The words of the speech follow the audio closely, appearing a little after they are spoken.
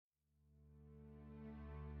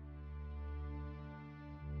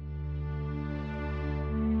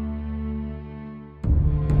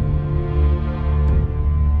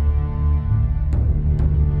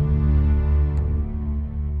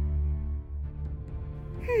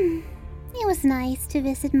It was nice to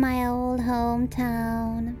visit my old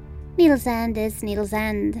hometown. Needle's End is Needle's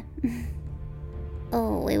End.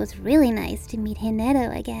 Oh, it was really nice to meet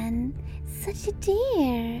Hineto again. Such a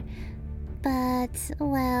dear. But,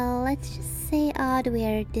 well, let's just say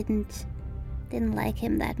Oddweir didn't like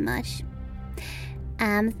him that much.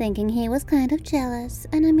 I'm thinking he was kind of jealous,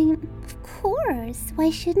 and I mean, of course, why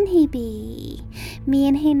shouldn't he be? Me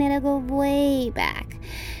and Hineto go way back.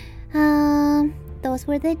 Those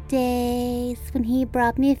were the days when he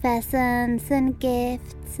brought me pheasants and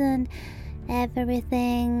gifts and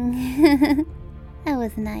everything. That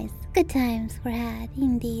was nice. Good times were had,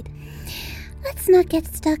 indeed. Let's not get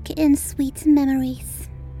stuck in sweet memories.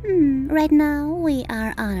 Right now, we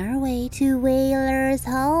are on our way to Whaler's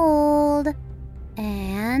Hold.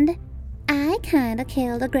 And I kinda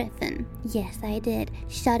killed a griffin. Yes, I did.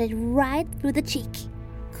 Shot it right through the cheek.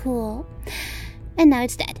 Cool. And now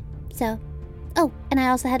it's dead. So, and I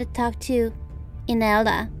also had to talk to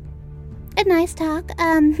Inelda. A nice talk.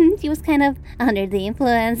 She was kind of under the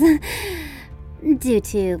influence due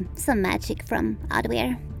to some magic from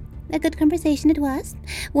Oddweir. A good conversation it was.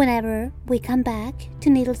 Whenever we come back to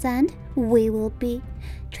Needle's End, we will be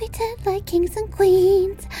treated like kings and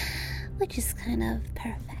queens, which is kind of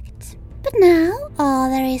perfect. But now, all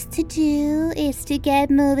there is to do is to get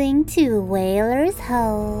moving to Whaler's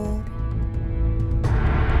Hold.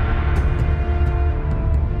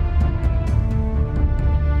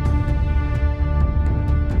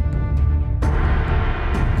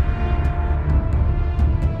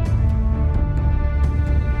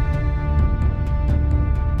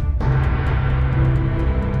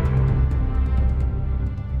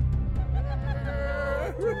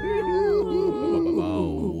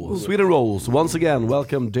 Sweden Rolls, once again,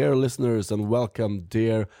 welcome dear listeners and welcome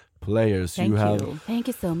dear players. Thank you. Thank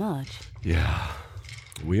you so much. Yeah,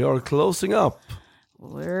 we are closing up.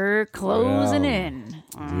 We're closing in.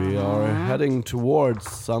 We are heading towards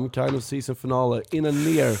some kind of season finale in a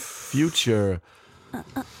near future.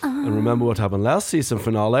 And remember what happened last season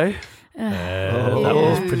finale? That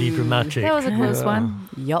was pretty dramatic. That was a close one.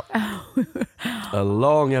 Yup. A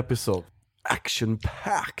long episode,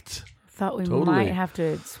 action-packed. Thought we might have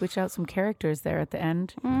to switch out some characters there at the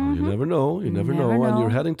end. You never know. You never know. And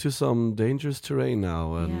you're heading to some dangerous terrain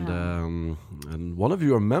now. And and one of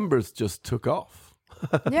your members just took off.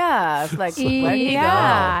 Yeah, it's like he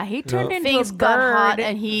turned into things a bird. got hot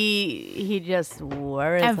and he just flew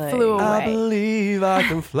away. I believe I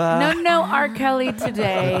can fly. No, R. Kelly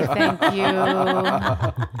today. Thank you.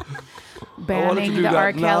 I wanted to Banning do the that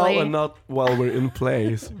R. now Kelly. and not while we're in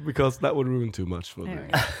place, because that would ruin too much for me.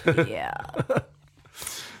 Yeah.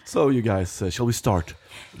 So you guys, shall we start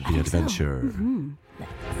the adventure? So. Mm-hmm.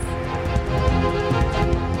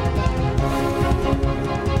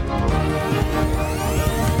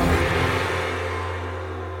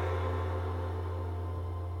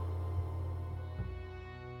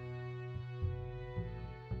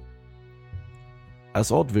 As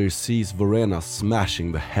Oddveir sees Vorena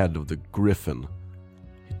smashing the head of the griffin,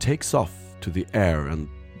 he takes off to the air and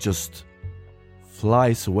just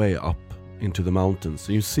flies away up into the mountains.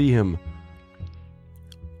 And you see him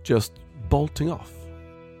just bolting off.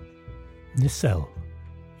 Nissel,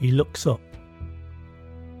 he looks up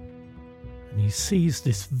and he sees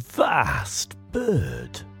this vast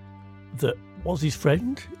bird that was his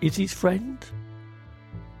friend, is his friend.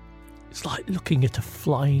 It's like looking at a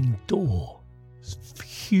flying door.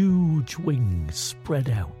 Huge wings spread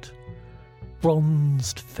out,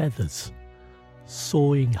 bronzed feathers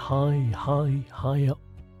soaring high up.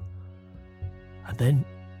 And then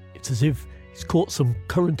it's as if he's caught some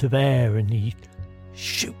current of air and he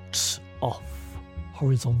shoots off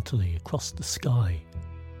horizontally across the sky.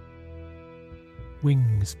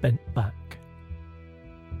 Wings bent back,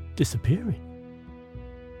 disappearing.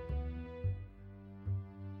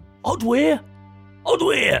 Oddweir!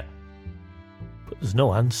 Oddweir! But there's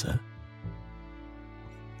no answer.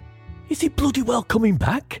 Is he bloody well coming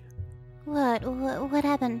back? What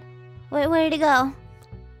happened? Where did he go?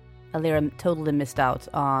 Alira totally missed out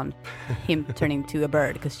on him turning to a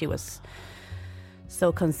bird because she was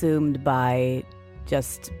so consumed by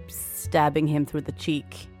just stabbing him through the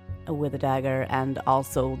cheek with a dagger, and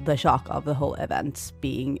also the shock of the whole event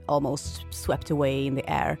being almost swept away in the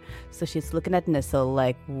air. So she's looking at Nissel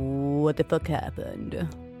like, what the fuck happened?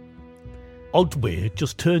 Oddweir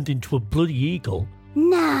just turned into a bloody eagle.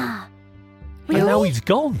 Nah. And now he's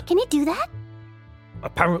gone. Can he do that?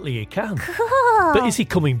 Apparently he can. Cool. But is he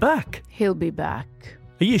coming back? He'll be back.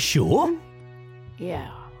 Are you sure?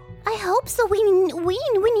 Yeah. I hope so. We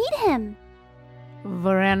need him.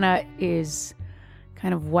 Vorena is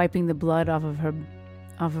kind of wiping the blood off of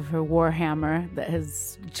off of her warhammer that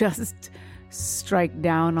has just struck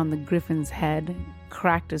down on the griffin's head,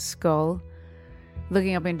 cracked his skull,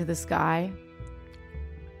 looking up into the sky.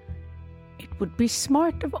 It would be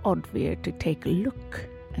smart of Odvir to take a look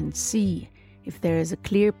and see if there is a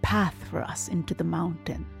clear path for us into the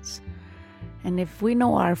mountains. And if we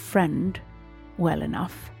know our friend well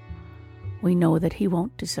enough, we know that he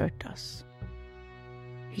won't desert us.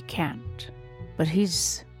 He can't. But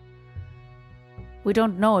we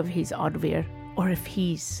don't know if he's Odvir or if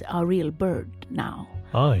he's a real bird now.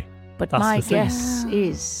 Aye. But That's my the thing. guess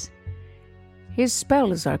is his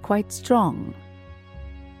spells are quite strong.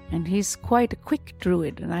 And he's quite a quick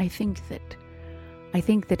druid, and I think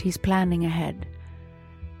that he's planning ahead.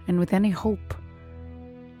 And with any hope,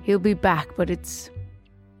 he'll be back, but it's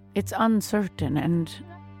uncertain, and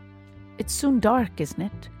it's soon dark, isn't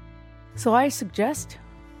it? So I suggest,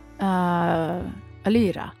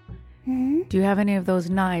 Alira, Hmm? do you have any of those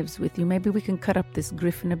knives with you? Maybe we can cut up this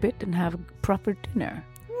griffin a bit and have a proper dinner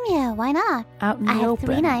Yeah, why not? out in I the have open.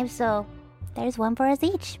 3 knives, so there's one for us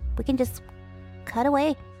each. We can just cut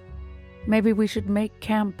away. Maybe we should make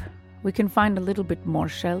camp. We can find a little bit more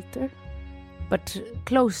shelter, but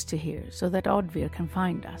close to here so that Odvir can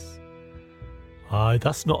find us. Aye,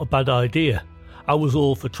 that's not a bad idea. I was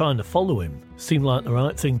all for trying to follow him. Seemed like the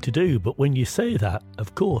right thing to do, but when you say that,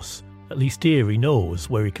 of course, at least here he knows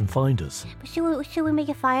where he can find us. But should we make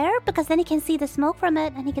a fire? Because then he can see the smoke from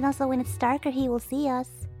it, and he can also, when it's darker, he will see us.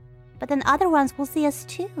 But then other ones will see us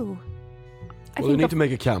too. Well, you need to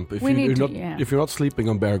make a camp. If we need to, not, yeah. if you're not sleeping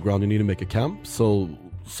on bare ground, you need to make a camp. So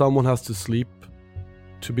someone has to sleep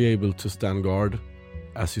to be able to stand guard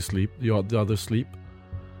as you sleep. The others sleep,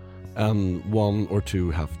 and 1 or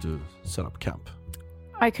 2 have to set up camp.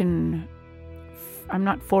 I'm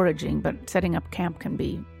not foraging, but setting up camp can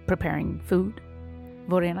be preparing food.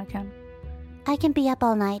 Vorena can. I can be up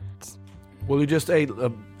all night. Well, you just ate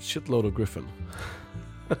a shitload of griffin.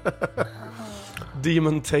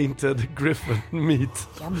 Demon-tainted griffin meat.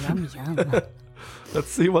 Yum, yum, yum. Let's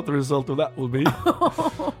see what the result of that will be.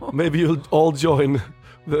 Maybe you'll all join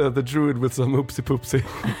the druid with some oopsie poopsie.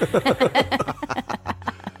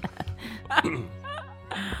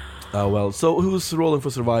 Well, so who's rolling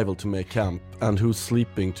for survival to make camp, and who's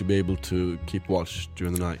sleeping to be able to keep watch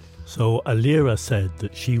during the night? So Alira said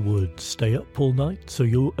that she would stay up all night. So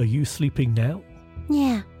are you sleeping now?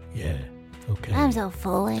 Yeah, Yeah. Okay. I'm so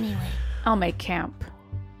full anyway. I'll make camp.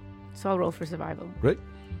 So I'll roll for survival. Right?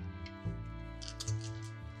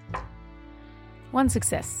 1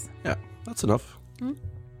 success. Yeah, that's enough.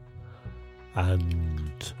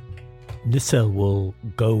 And Nissel will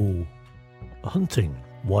go hunting.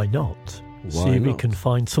 Why not? See Why if we not? can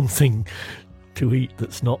find something to eat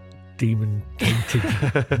that's not demon-tainted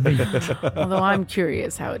meat. Although I'm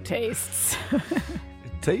curious how it tastes.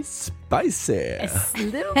 It tastes spicy. A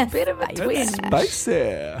little bit of a twinge. Spicy.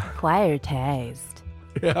 Acquired taste.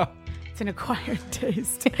 Yeah. It's an acquired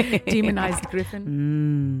taste. Demonized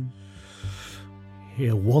griffin.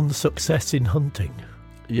 Here, 1 success in hunting.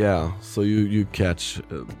 Yeah, so you catch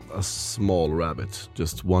a small rabbit,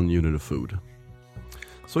 just 1 unit of food.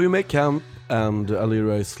 So you make camp, and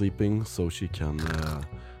Alira is sleeping, so she can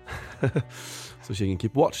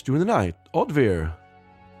keep watch during the night. Odvir,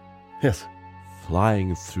 Yes.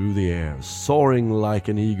 flying through the air, soaring like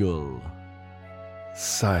an eagle.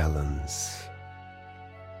 Silence.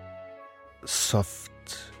 Soft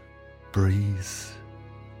breeze.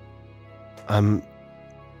 I'm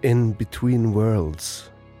in between worlds.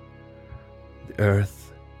 The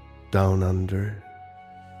earth down under,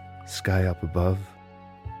 sky up above.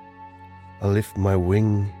 I lift my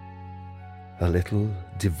wing a little,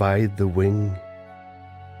 divide the wing,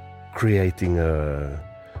 creating a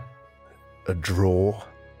draw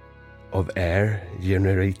of air,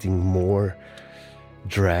 generating more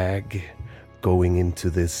drag, going into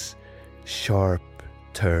this sharp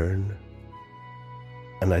turn.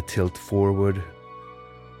 And I tilt forward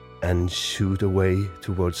and shoot away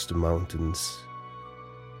towards the mountains.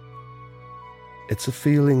 It's a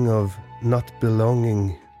feeling of not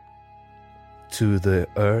belonging to the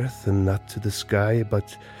earth and not to the sky,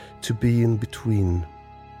 but to be in between,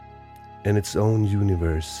 in its own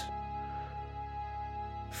universe.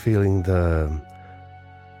 Feeling the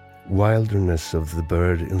wilderness of the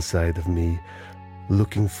bird inside of me,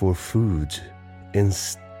 looking for food,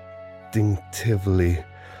 instinctively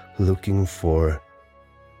looking for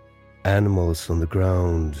animals on the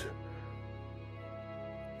ground,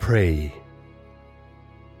 prey,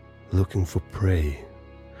 looking for prey,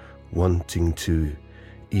 wanting to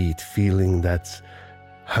eat, feeling that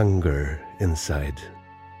hunger inside.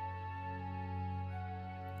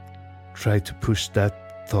 Try to push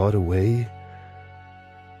that thought away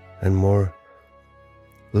and more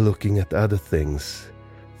looking at other things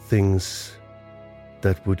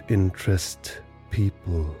that would interest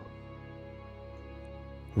people,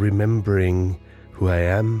 remembering who I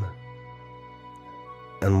am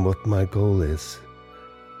and what my goal is.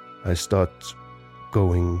 I start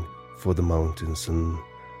going for the mountains and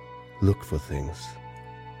look for things.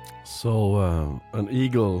 So an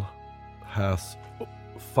eagle has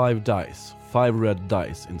 5 dice, 5 red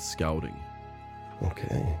dice in scouting,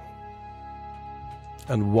 Okay.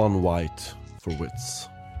 and 1 white for wits.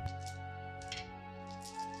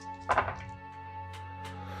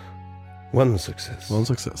 One success. 1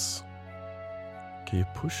 success. Can you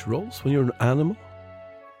push rolls when you're an animal?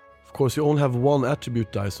 Of course, you only have 1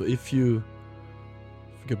 attribute die, so if you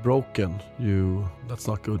get broken, that's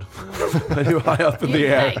not good. When you're high up in the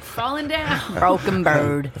air. Like falling down. Broken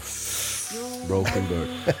bird. Broken bird.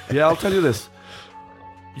 Yeah, I'll tell you this.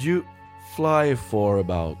 You fly for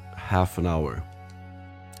about half an hour,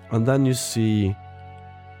 and then you see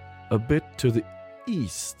a bit to the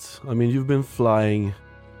east. I mean, you've been flying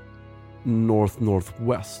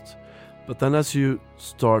northwest, but then as you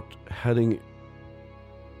start heading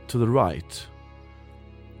to the right,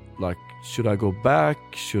 like, should I go back?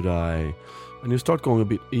 Should I? And you start going a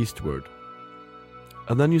bit eastward,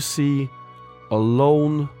 and then you see a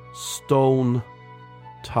lone stone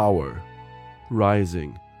tower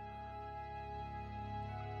rising.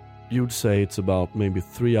 You'd say it's about maybe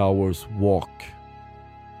 3 hours walk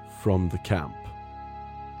from the camp.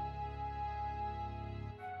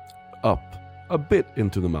 Up a bit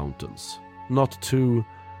into the mountains, not too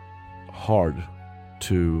hard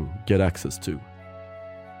to get access to.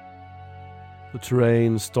 The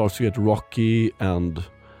terrain starts to get rocky and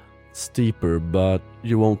steeper, but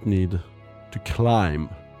you won't need to climb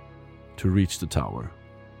to reach the tower.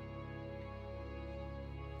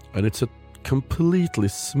 And it's a completely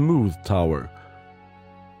smooth tower.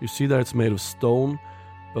 You see that it's made of stone,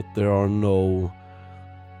 but there are no...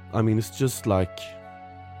 I mean, it's just like...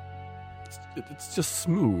 It's just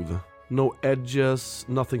smooth. No edges,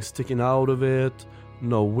 nothing sticking out of it,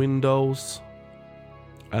 no windows.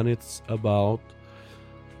 And it's about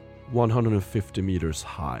 150 meters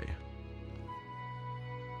high.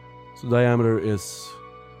 So the diameter is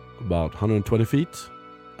about 120 feet,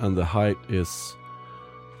 and the height is,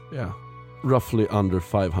 roughly under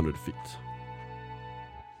 500 feet.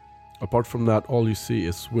 Apart from that, all you see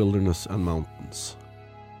is wilderness and mountains.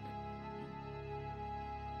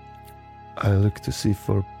 I look to see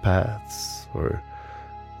for paths or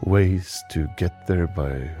ways to get there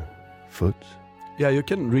by foot. Yeah, you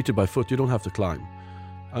can reach it by foot. You don't have to climb.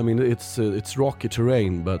 I mean, it's rocky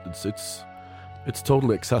terrain, but it's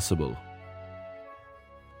totally accessible.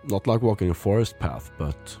 Not like walking a forest path,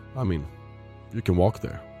 but I mean, you can walk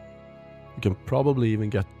there. You can probably even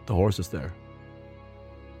get the horses there.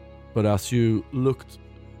 But as you looked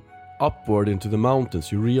upward into the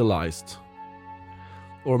mountains, you realized,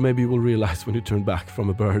 or maybe you will realize when you turn back from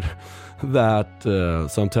a bird, that,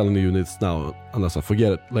 so I'm telling you this now, unless I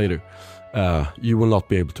forget it later, you will not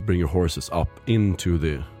be able to bring your horses up into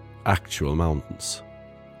the actual mountains.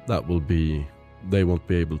 They won't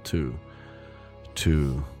be able to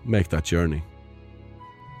make that journey.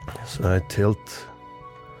 So I tilt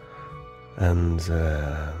and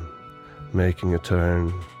making a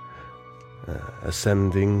turn,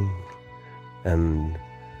 ascending, and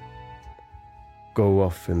go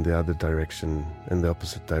off in the other direction, in the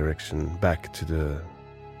opposite direction, back to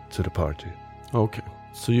the party. Okay,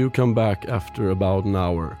 so you come back after about an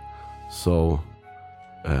hour. So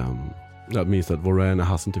that means that Vorena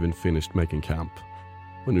hasn't even finished making camp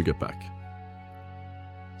when you get back.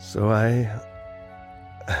 So I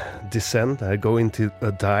descend. I go into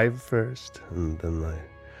a dive first, and then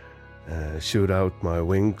I shoot out my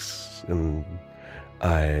wings, and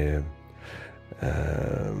I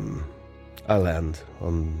land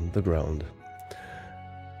on the ground.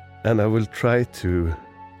 And I will try to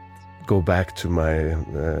go back to my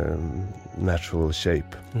natural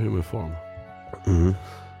shape. Human form. Mm-hmm.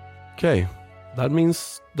 Okay, that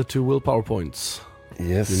means the 2 willpower points.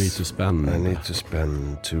 Yes. You need to spend. I need to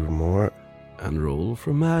spend 2 more. And roll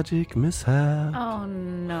for magic mishap. Oh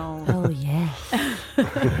no. Oh, yeah.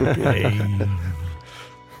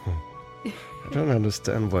 I don't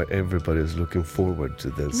understand why everybody is looking forward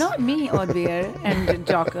to this. Not me, Odvir and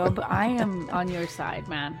Jacob. I am on your side,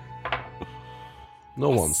 man. No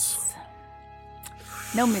one's.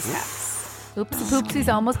 No mishaps. Oopsie poopsie's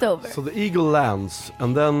almost over. So the eagle lands,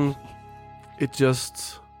 and then it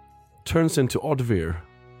just turns into Odvir.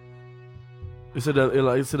 Is it a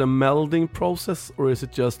melding process, or is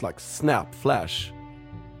it just like snap, flash?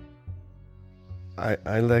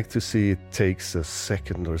 I like to see it takes a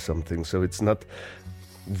second or something, so it's not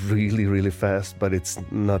really, really fast, but it's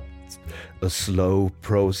not a slow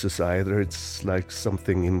process either. It's like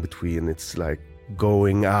something in between. It's like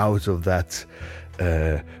going out of that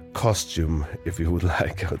costume, if you would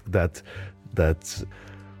like, that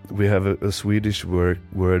we have a Swedish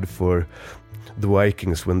word for the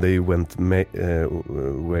Vikings when they went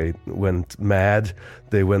mad.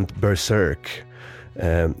 They went berserk,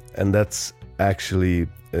 and that's actually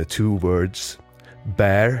 2 words: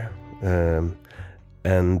 bear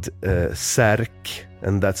and särk,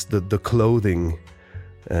 and that's the clothing.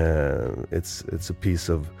 It's a piece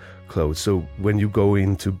of clothes. So when you go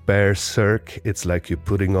into berserk, it's like you're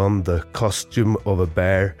putting on the costume of a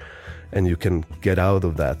bear, and you can get out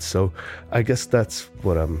of that. So I guess that's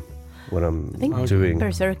what I'm I think doing.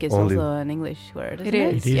 berserk is Only- also an English word. It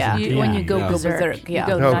is. Yeah. indeed. When you go Yeah. berserk, Yeah.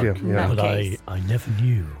 you go Oh, that, yeah, in yeah. that But case. I never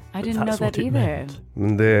knew. I didn't know that's that what it either.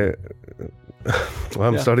 meant. Well,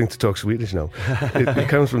 I'm Yeah. starting to talk Swedish now. It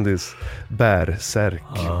comes from this bär, särk.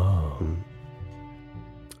 Oh.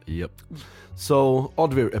 Yep. So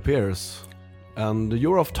Odvir appears, and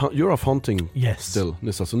you're off hunting Yes. still,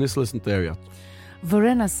 Nissa. So Nissa isn't there yet.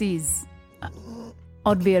 Verena sees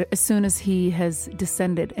Odvir as soon as he has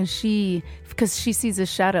descended, and because she sees a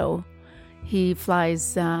shadow, he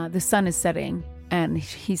flies. The sun is setting, and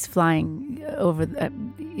he's flying over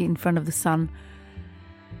in front of the sun.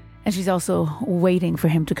 And she's also waiting for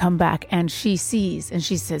him to come back, and she sees, and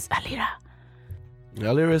she says, "Alira."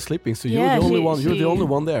 Alira is sleeping, so Yeah, you're the only one. You're she- the only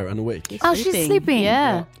one there and awake. Oh, she's sleeping.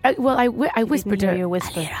 Yeah. I whispered to hear her, your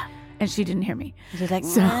whisper. "Alira," and she didn't hear me. She's like,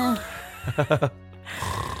 So- "Nah."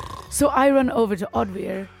 So I run over to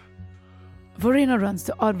Odvir. Verena runs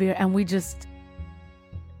to Odvir, and we just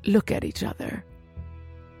look at each other.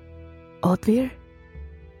 Odvir?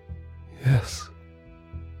 Yes.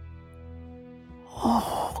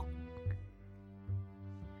 Oh.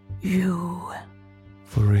 You.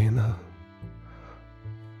 Verena.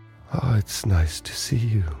 Oh, it's nice to see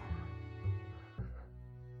you.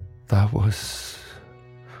 That was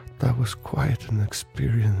quite an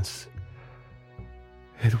experience.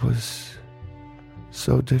 It was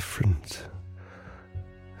so different.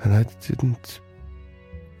 And I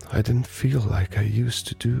didn't feel like I used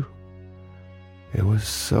to do. It was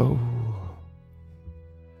so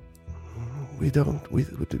we don't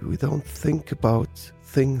think about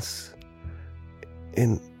things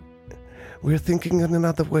we're thinking in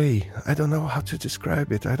another way. I don't know how to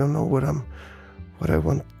describe it. I don't know what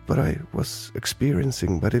I was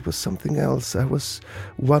experiencing, but it was something else. I was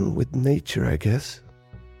one with nature, I guess.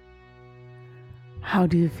 How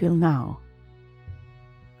do you feel now?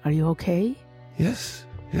 Are you okay? Yes,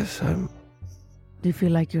 Do you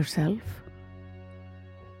feel like yourself?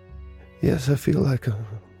 yes, I feel like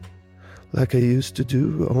I used to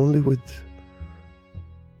do, only with,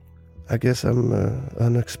 I guess I'm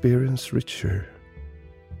an experience richer.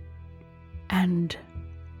 And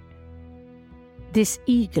this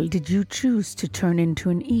eagle, did you choose to turn into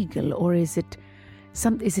an eagle, or is it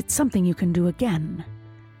something you can do again?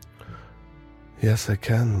 Yes, I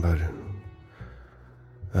can, but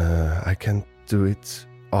I can't do it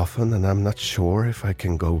often, and I'm not sure if I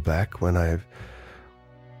can go back. When I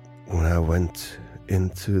went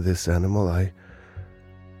into this animal,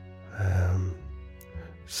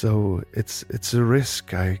 so it's a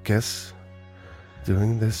risk, I guess,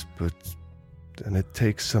 doing this, and it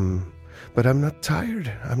takes some. But I'm not tired.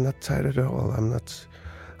 I'm not tired at all.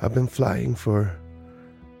 I've been flying for,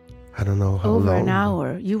 I don't know how long. Over an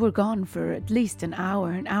hour. You were gone for at least an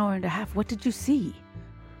hour and a half. What did you see?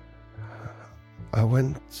 I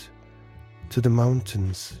went to the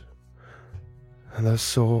mountains and I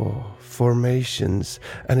saw formations,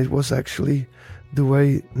 and it was actually the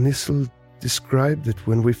way Nissel described it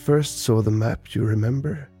when we first saw the map, you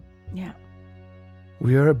remember? Yeah.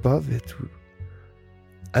 We are above it,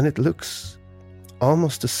 and it looks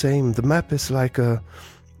almost the same. The map is like a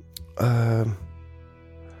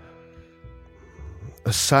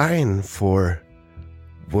sign for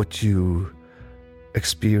what you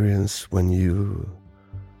experience when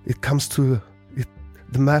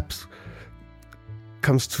the map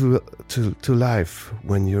comes to life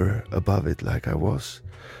when you're above it, like I was.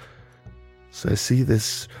 So I see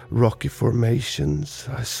this rocky formations.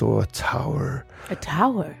 I saw a tower. A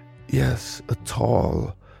tower? Yes, a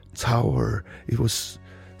tall tower. It was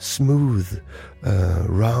smooth,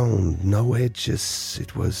 round, no edges.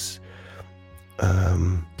 It was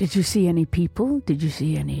Did you see any people? Did you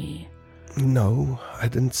see any no, I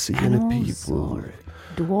didn't see animals any people. or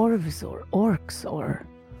dwarves or orcs or...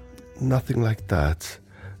 Nothing like that.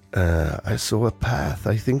 I saw a path.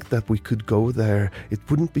 I think that we could go there. It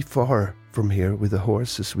wouldn't be far from here with the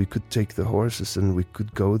horses. We could take the horses and we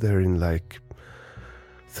could go there in like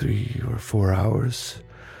 3 or 4 hours.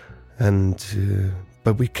 And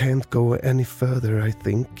but we can't go any further, I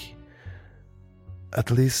think. At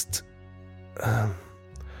least,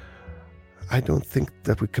 I don't think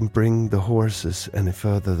that we can bring the horses any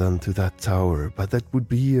further than to that tower. But that would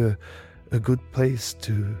be a good place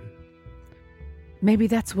to... Maybe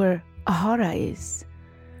that's where Ahara is.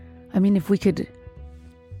 I mean, if we could...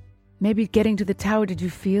 Maybe getting to the tower, did you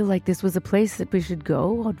feel like this was a place that we should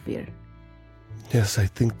go, Odvir? Yes, I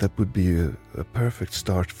think that would be a perfect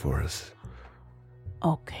start for us.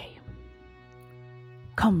 Okay.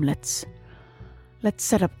 Come, let's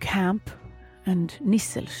set up camp, and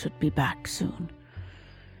Nissel should be back soon.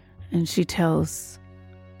 And she asks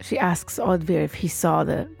Odvir if he saw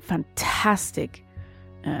the fantastic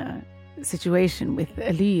situation with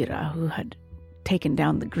Elira, who had taken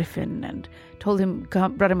down the griffin, and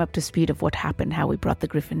brought him up to speed of what happened, how we brought the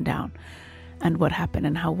griffin down, and what happened,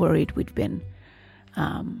 and how worried we'd been.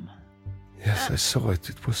 Yes, I saw it.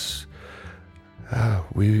 It was...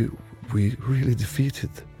 we really defeated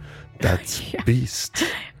that Yeah. beast.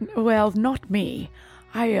 Well, not me.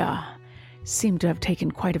 I seem to have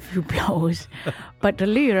taken quite a few blows. But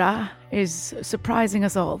Elira is surprising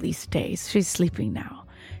us all these days. She's sleeping now.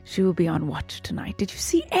 She will be on watch tonight. Did you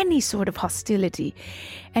see any sort of hostility?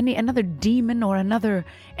 Another demon or another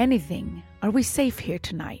anything? Are we safe here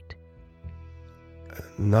tonight?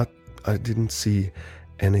 I didn't see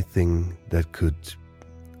anything that could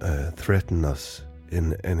threaten us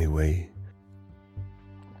in any way.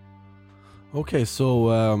 Okay,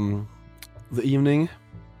 so the evening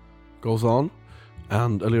goes on,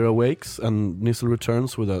 and Elira wakes, and Nissel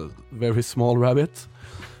returns with a very small rabbit.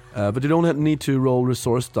 But you don't need to roll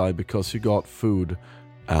resource die because you got food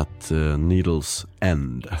at Needle's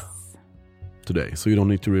End today. So you don't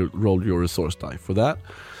need to roll your resource die for that.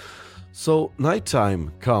 So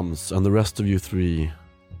nighttime comes, and the rest of you three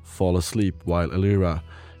fall asleep while Elira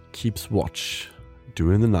keeps watch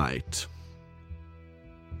during the night.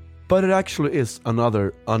 But it actually is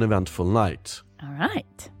another uneventful night. All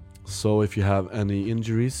right. So if you have any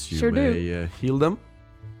injuries, you Sure may heal them.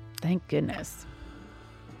 Thank goodness.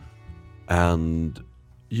 And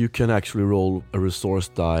you can actually roll a resource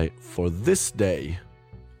die for this day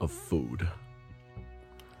of food.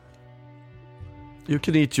 You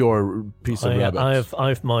can eat your piece of rabbit. I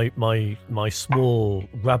have my small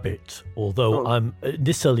rabbit. Although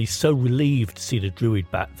Nissel is so relieved to see the druid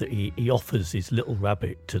back that he offers his little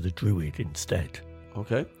rabbit to the druid instead.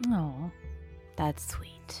 Okay. Oh, that's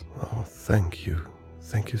sweet. Oh, thank you.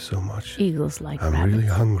 Thank you so much. Eagles like I'm rabbits. really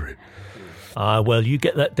hungry. Well, you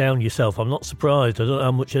get that down yourself. I'm not surprised. I don't know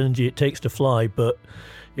how much energy it takes to fly, but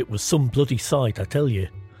it was some bloody sight, I tell you.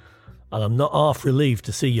 And I'm not half relieved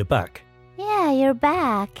to see you back. Yeah, you're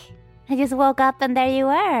back. I just woke up and there you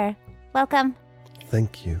were. Welcome.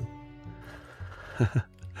 Thank you.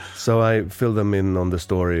 So I fill them in on the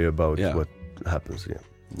story about what happens here.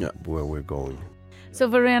 Yeah. Where we're going. So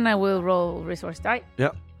Verena will roll resource die.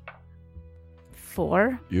 Yeah.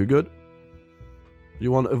 4. You're good.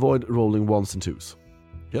 You want to avoid rolling 1s and 2s.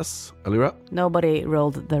 Yes, Elira? Nobody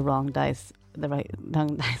rolled the wrong dice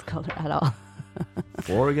color at all.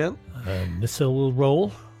 4 again. Nissel will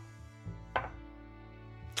roll.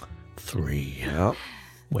 3. Yeah.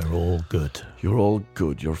 We're all good. You're all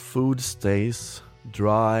good. Your food stays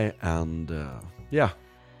dry and,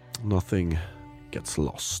 nothing gets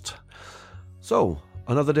lost. So,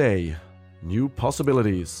 another day. New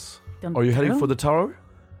possibilities. Are you heading for the tower?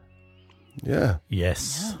 Yeah.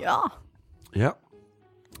 Yes. Yeah. Yeah.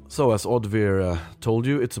 So, as Odvir told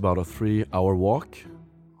you, it's about a 3-hour walk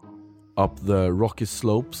up the rocky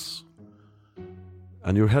slopes.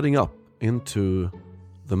 And you're heading up into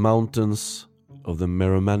the mountains of the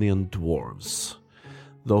Meromanian dwarves.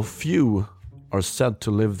 Though few are said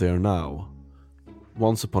to live there now,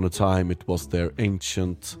 once upon a time it was their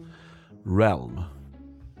ancient realm.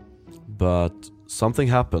 But something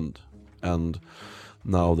happened, and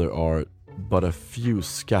now there are but a few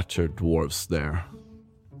scattered dwarves there.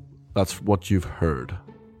 That's what you've heard.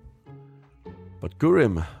 But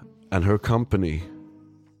Gurim and her company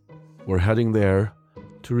were heading there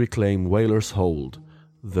to reclaim Whaler's Hold,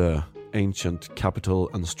 the ancient capital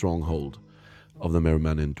and stronghold of the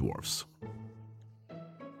Meromanian dwarves.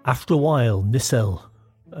 After a while, Nissel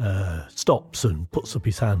stops and puts up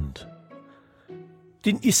his hand.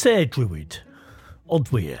 Didn't you say, Druid,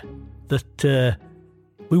 Odwir, that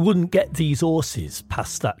we wouldn't get these horses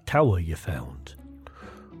past that tower you found?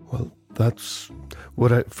 Well, that's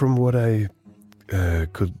from what I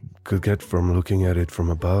could get from looking at it from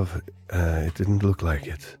above. It didn't look like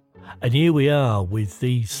it. And here we are with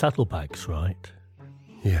these saddlebags, right?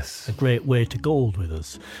 Yes. A great weight of gold with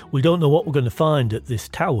us. We don't know what we're going to find at this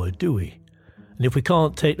tower, do we? And if we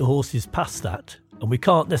can't take the horses past that, and we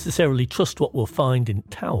can't necessarily trust what we'll find in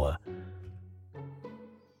tower,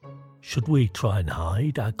 should we try and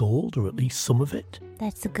hide our gold, or at least some of it?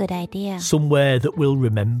 That's a good idea. Somewhere that we'll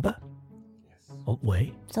remember? Won't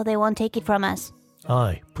we? So they won't take it from us.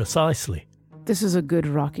 Aye, precisely. This is a good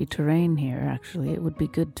rocky terrain here, actually. It would be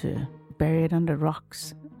good to bury it under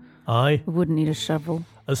rocks. Aye, We wouldn't need a shovel.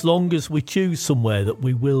 as long as we choose somewhere that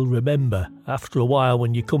we will remember. After a while,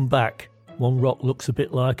 when you come back, one rock looks a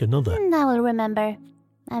bit like another. And I will remember.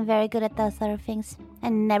 I'm very good at those sort of things.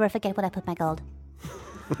 And never forget where I put my gold.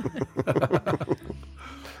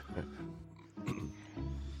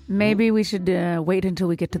 Maybe we should wait until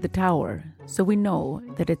we get to the tower, so we know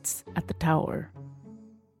that it's at the tower.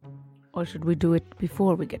 Or should we do it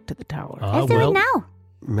before we get to the tower? Ah, Let's do it now.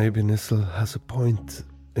 Maybe Nissel has a point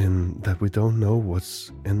in that we don't know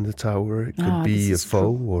what's in the tower. It could be this a is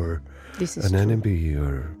foe true. or This is an true. enemy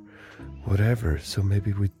or whatever. So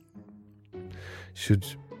maybe we should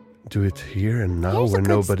do it here and now Here's a where good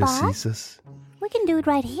nobody spot. sees us. We can do it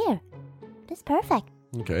right here. That's perfect.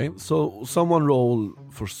 Okay, so someone roll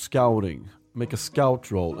for scouting. Make a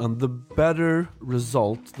scout roll, and the better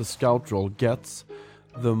result the scout roll gets,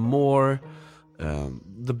 the more,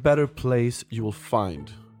 the better place you will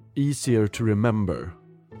find. Easier to remember,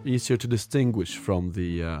 easier to distinguish from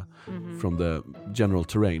the general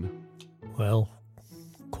terrain. Well,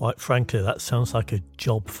 quite frankly, that sounds like a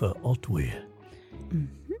job for Odwyr.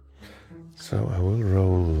 So I will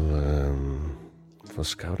roll for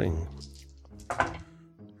scouting.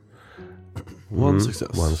 One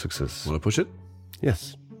success. One success. Want to push it?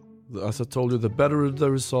 Yes. As I told you, the better the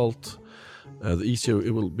result, the easier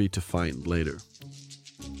it will be to find later.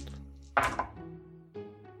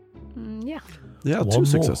 Yeah. Yeah, One two more.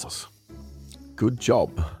 successes. Good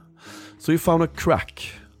job. So you found a crack,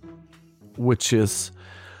 which is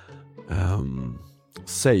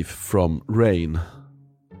safe from rain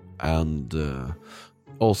and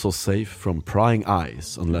also safe from prying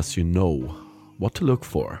eyes unless you know what to look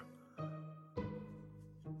for.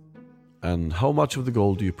 And how much of the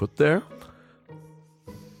gold do you put there?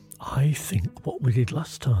 I think what we did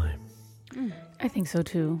last time. I think so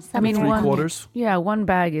too. I Some mean, three one, Quarters? yeah, one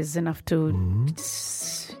bag is enough to.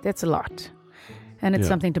 That's a lot, and it's Yeah.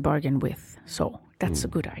 something to bargain with. So that's a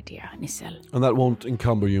good idea, Nissel. And that won't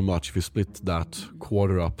encumber you much if you split that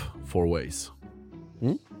quarter up 4 ways.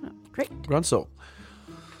 Great. Grand so.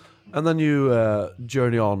 And then you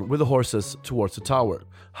journey on with the horses towards the tower.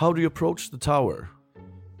 How do you approach the tower?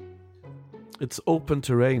 It's open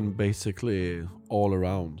terrain basically all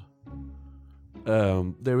around.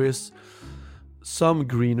 There is some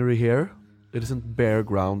greenery here. It isn't bare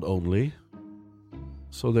ground only.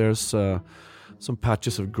 So there's some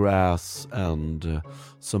patches of grass and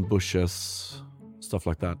some bushes, stuff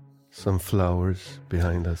like that. Some flowers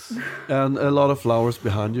behind us. And a lot of flowers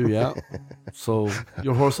behind you, yeah. So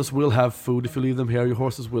your horses will have food. If you leave them here, your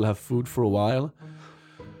horses will have food for a while.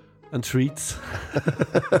 And treats.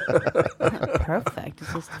 Perfect.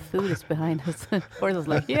 It's just the food is behind us. Horses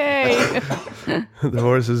like, yay! The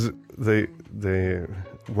horses, they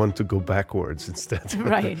want to go backwards instead.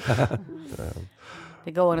 Right.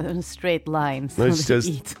 They go on a straight line. So No, it's they just-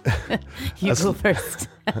 eat. You As- go first.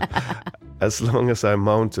 As long as I'm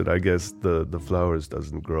mounted, I guess the flowers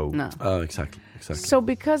doesn't grow. No. Exactly. So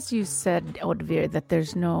because you said, Odvyr, that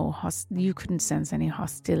there's no you couldn't sense any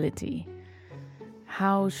hostility,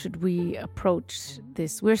 how should we approach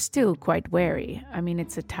this? We're still quite wary. I mean,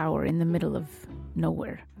 it's a tower in the middle of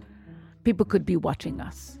nowhere. People could be watching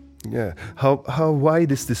us. Yeah. How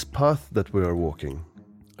wide is this path that we are walking?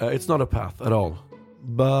 It's not a path at all.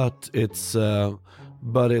 But it's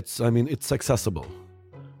accessible.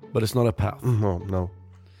 But it's not a path. No.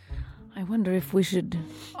 I wonder if we should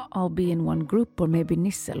all be in one group, or maybe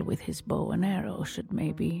Nissel with his bow and arrow should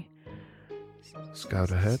maybe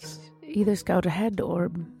Scout ahead. either scout ahead or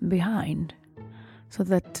behind, so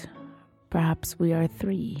that perhaps we are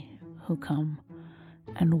 3 who come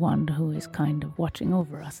and one who is kind of watching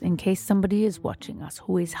over us in case somebody is watching us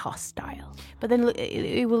who is hostile. But then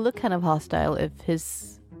it will look kind of hostile if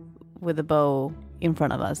he's with a bow in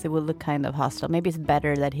front of us. It will look kind of hostile. Maybe it's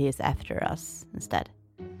better that he is after us instead.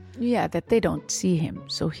 Yeah, that they don't see him,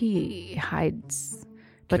 so he hides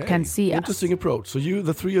but Okay. can see us. Interesting approach. So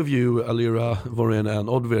the 3 of you, Alira, Voren, and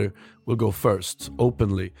Odvyr, will go first,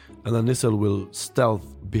 openly. And then Nissel will stealth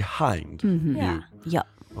behind Mm-hmm. you. Yeah.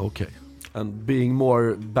 Okay. And being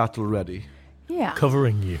more battle ready. Yeah.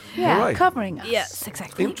 Covering you. Yeah, Right. covering us. Yes,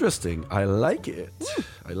 exactly. Interesting. I like it.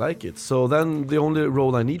 I like it. So then the only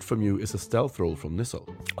roll I need from you is a stealth roll from Nissel.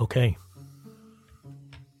 Okay.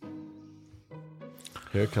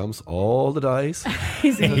 Here comes all the dice.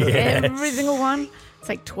 Every single one. It's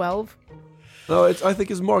like 12. No, I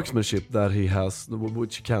think it's marksmanship that he has,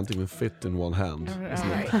 which he can't even fit in one hand.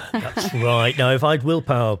 Isn't it? That's right. Now, if I'd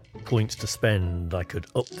willpower points to spend, I could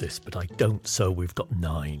up this, but I don't, so we've got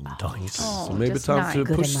 9 dice. Oh, So maybe just time nine. to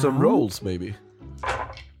Good push some amount. rolls, maybe.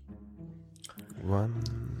 1,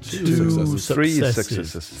 2 successes. 3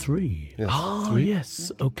 successes. 3. Yes, Ah, 3.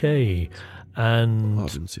 yes. Okay. Oh, And I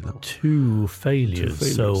didn't see that one. 2 failures. 2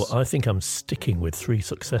 So failures. I think I'm sticking with 3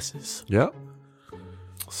 successes. Yeah.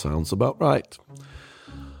 Sounds about right.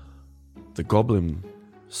 The goblin,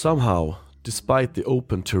 somehow, despite the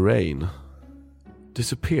open terrain,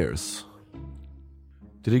 disappears.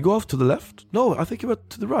 Did he go off to the left? No, I think he went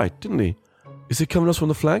to the right, didn't he? Is he coming us from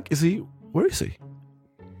the flank? Is he... Where is he?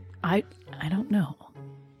 I don't know.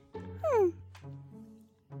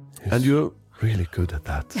 He's And you... really good at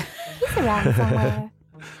that. He's around somewhere.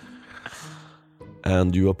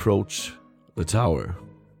 And you approach the tower.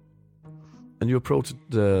 And you approach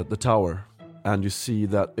the tower, and you see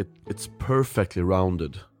that it's perfectly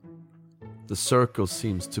rounded. The circle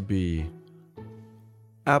seems to be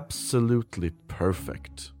absolutely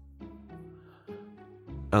perfect.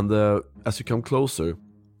 And as you come closer,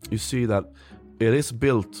 you see that it is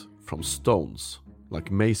built from stones,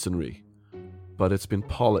 like masonry, but it's been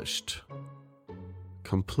polished,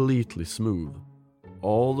 completely smooth,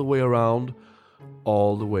 all the way around,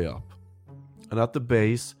 all the way up. And at the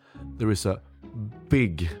base, there is a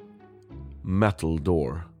big metal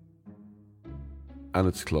door, and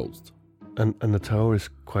it's closed. And the tower is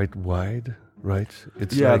quite wide, right?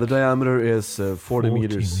 It's Yeah, like, the diameter is 40 40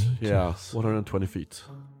 meters. Yeah, meters. 120 feet.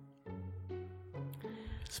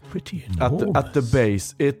 It's pretty At enormous. the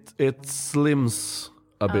base, it slims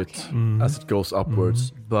a bit Okay. Mm. as it goes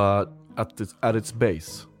upwards, but at its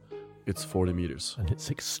base, it's 40 meters. And it's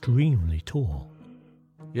extremely tall.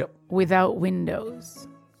 Yep, Without windows.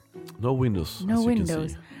 no windows. No as you can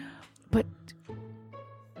windows. see. But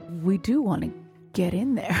we do want to get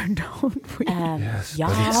in there, don't we? Yes,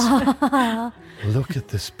 but Yeah. look at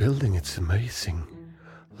this building. It's amazing.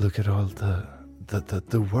 Look at all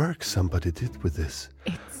the work somebody did with this.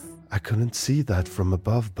 It's I couldn't see that from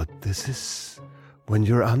above, but this is... When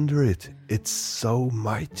you're under it, it's so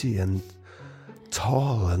mighty and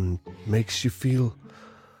tall and makes you feel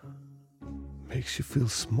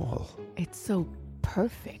small. it's so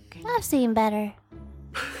perfect. I've seen better.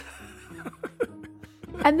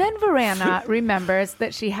 And then Verena remembers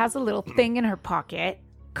that she has a little thing in her pocket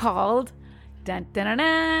called dun, dun, dun,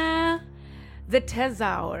 dun, the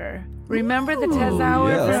Tezaur. Remember the Tezaur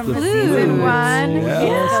yes, from the season flute. 1?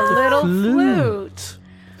 Yes, the the little flute. flute.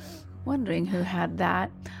 Wondering who had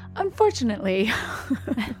that. Unfortunately,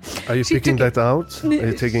 Are you She picking took that out? Are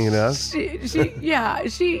you taking it out?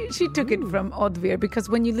 she took it from Oddvir because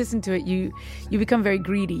when you listen to it, you become very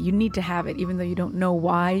greedy. You need to have it, even though you don't know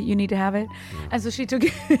why you need to have it. And so she took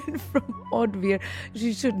it from Oddvir.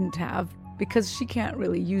 She shouldn't have because she can't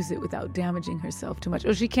really use it without damaging herself too much,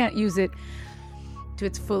 or she can't use it to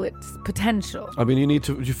its full potential. I mean, you need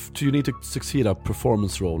to succeed a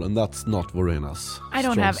performance roll, and that's not Verena's. I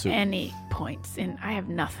don't strong have suit. any points and I have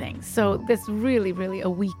nothing. So that's really, really a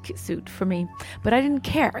weak suit for me. But I didn't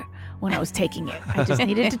care when I was taking it. I just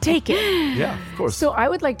needed to take it. Yeah, of course. So I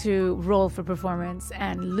would like to roll for performance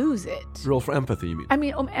and lose it. roll for empathy, you mean? I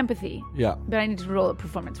mean, empathy. Yeah, But I need to roll a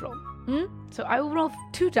performance roll. So I will roll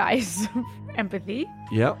 2 dice for empathy.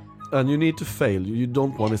 yeah. And you need to fail. You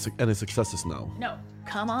don't want any successes now. No.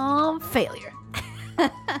 Come on, failure.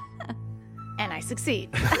 And I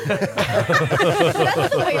succeed.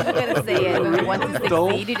 That's the way you're gonna say it. When we want to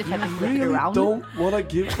succeed, you just have to flip it around. Don't want to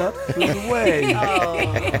give that food away.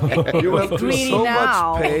 You went through Greedy so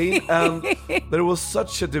now. much pain, and there was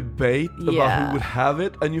such a debate about Yeah. who would have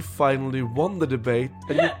it, and you finally won the debate.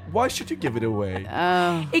 And why should you give it away?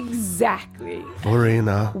 Exactly.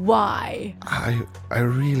 Verena, Why? I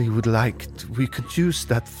really would like... We could use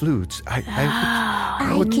that flute. I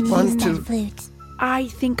I would could use want that to... flute. I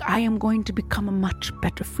think I am going to become a much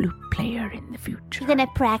better flute player in the future. You're gonna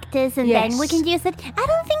practice and Yes. then we can use it. I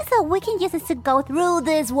don't think so. We can use it to go through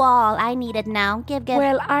this wall. I need it now. Give.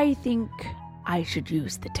 Well, I think I should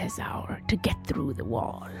use the Tezaur to get through the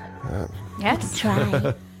wall. Yes.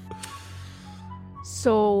 Try.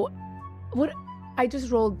 So, what? I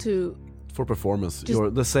just rolled 2, For performance, Just-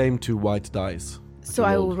 you're the same 2 white dice. so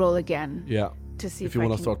I will roll again Yeah, to see if if you I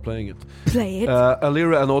want can to start playing it. play it.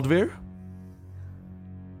 Alira and Oddvir,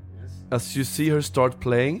 As you see her start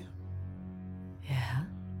playing, Yeah.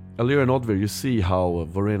 Alira and Odvir, you see how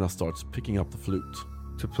Vorena starts picking up the flute.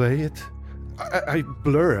 To play it, I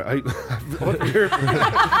blur.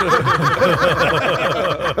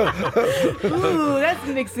 Ooh, that's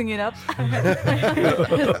mixing it up.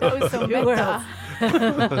 That was so meta.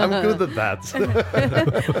 I'm good at that.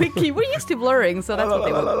 We're used to blurring, so that's what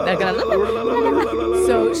they're gonna.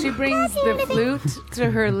 So she brings the flute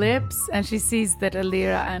to her lips, and she sees that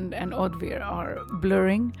Alira and Odvir are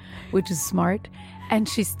blurring, which is smart, and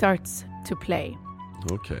she starts to play.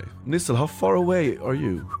 Okay. Nissel, how far away are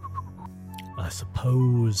you? I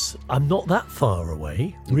suppose I'm not that far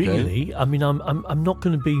away, really. I mean, I'm not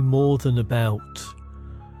going to be more than about,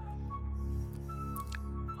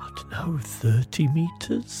 I don't know, 30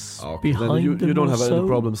 meters behind then you them don't or have so. any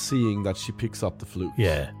problem seeing that she picks up the flute.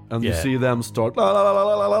 Yeah, And you yeah. see them start la la la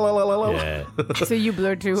la la la la la la. Yeah. So you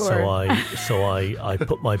blur too, So I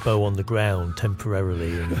put my bow on the ground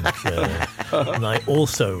temporarily, and I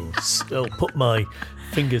also still put my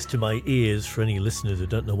fingers to my ears for any listeners who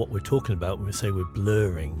don't know what we're talking about when we say we're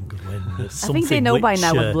blurring. When there's I think they something know by which,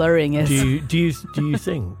 now what blurring is. Do you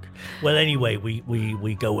think? Well, anyway,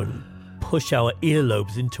 we go and push our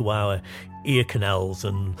earlobes into our ear canals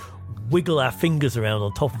and wiggle our fingers around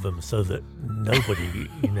on top of them so that nobody,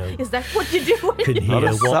 Is that what you do? can How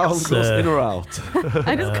hear the sound what's goes in or out.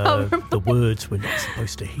 I just cover the words we're not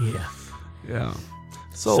supposed to hear. Yeah.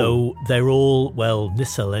 So they're all, well,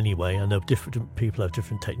 Nissel anyway. I know different people have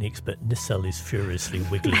different techniques, but Nissel is furiously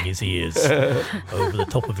wiggling his ears over the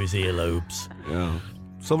top of his earlobes. Yeah.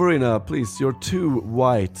 So Verena, please, your 2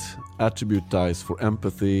 white attribute dice for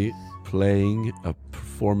empathy, playing a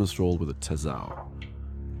performance role with a Tezao.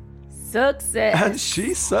 Success. And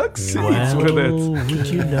she succeeds Well, with it. would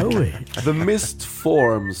you know it? The mist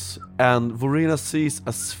forms, and Vorena sees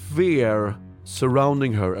a sphere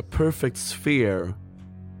surrounding her, a perfect sphere.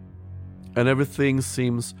 And everything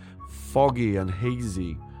seems foggy and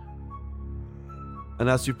hazy. And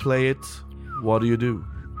as you play it, what do?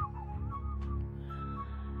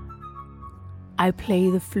 I play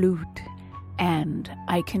the flute, and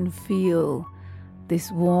I can feel this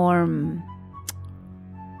warm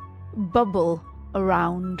bubble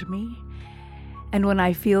around me. And when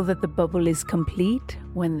I feel that the bubble is complete,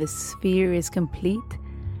 when the sphere is complete,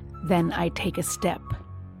 then I take a step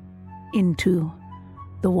into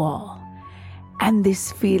the wall. And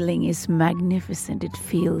this feeling is magnificent. It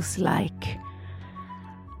feels like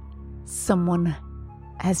someone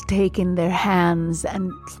has taken their hands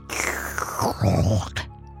and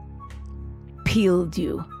peeled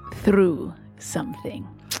you through something.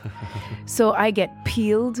 So I get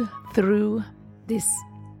peeled through this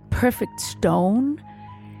perfect stone,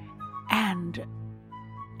 and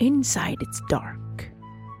inside it's dark.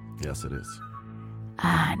 Yes, it is.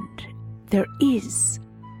 And there's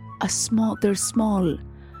small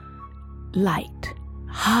light,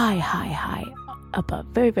 high above,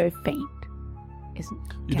 very, very faint.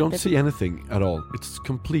 You don't see anything at all. It's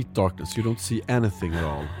complete darkness. You don't see anything at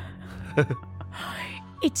all.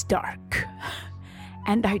 It's dark,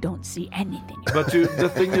 and I don't see anything. But the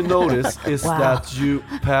thing you notice is Wow. that you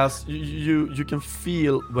pass. You can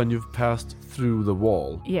feel when you've passed through the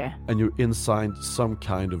wall. Yeah. And you're inside some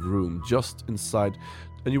kind of room, just inside.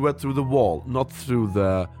 And you went through the wall, not through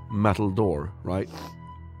the metal door, right?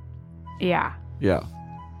 Yeah. Yeah.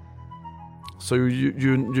 So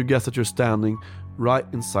you guess that you're standing right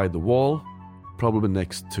inside the wall, probably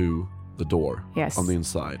next to the door. Yes. On the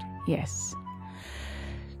inside. Yes.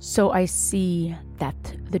 So I see that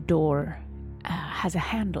the door has a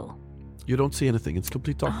handle. You don't see anything. It's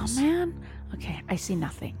complete darkness. Oh man. Okay, I see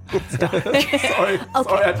nothing. Sorry,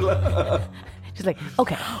 Angela. Just like,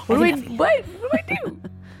 okay, what do I do?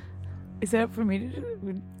 Is that for me to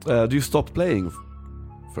do? Do you stop playing,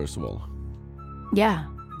 first of all? Yeah.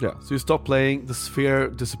 Yeah, so you stop playing, the sphere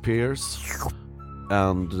disappears,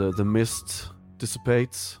 and the mist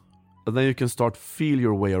dissipates, and then you can start feel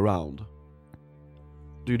your way around.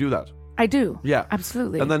 Do you do that? I do. Yeah.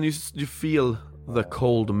 Absolutely. And then you feel the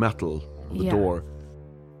cold metal of the Yeah. door,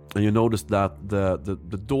 and you notice that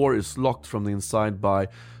the door is locked from the inside by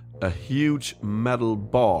a huge metal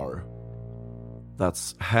bar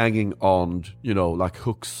that's hanging on, like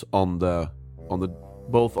hooks on the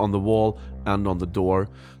both on the wall and on the door.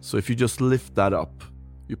 So if you just lift that up,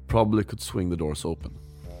 you probably could swing the doors open.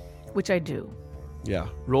 Which I do. Yeah.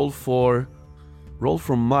 Roll for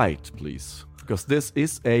might, please, because this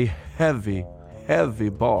is a heavy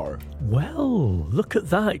bar. Well, look at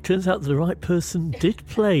that. It turns out the right person did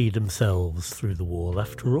play themselves through the wall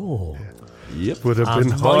after all. Yep. Would have Our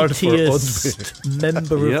been hard for Odvir. mightiest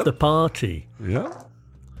member Yep. of the party. Yeah.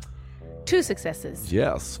 2 successes.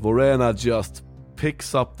 Yes, Vorena just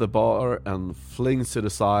picks up the bar and flings it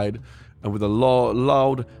aside, and with a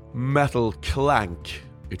loud metal clank,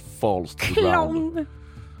 it falls to the ground.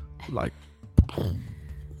 Like,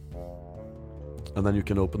 and then you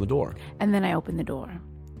can open the door. And then I open the door.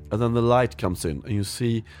 And then the light comes in, and you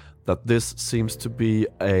see that this seems to be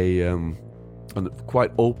a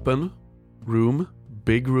quite open room,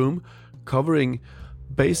 big room, covering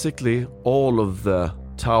basically all of the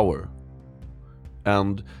tower.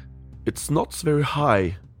 And it's not very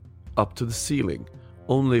high up to the ceiling,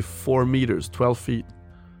 only 4 meters, 12 feet.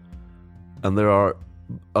 And there are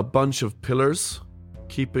a bunch of pillars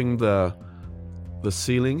keeping the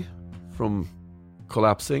ceiling from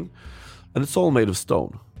collapsing. And it's all made of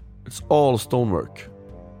stone. It's all stonework.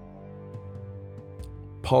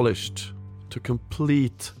 Polished to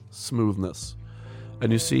complete smoothness.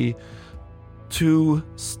 And you see 2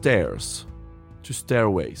 stairways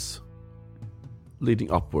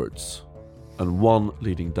leading upwards and 1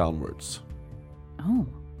 leading downwards. Oh.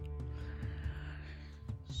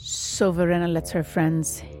 So Verena lets her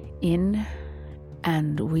friends in,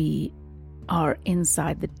 and we are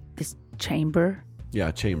inside this chamber.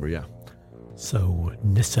 Yeah, chamber, yeah. So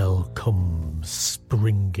Nissel comes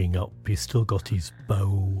springing up. He's still got his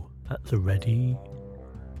bow at the ready.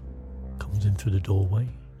 Comes in through the doorway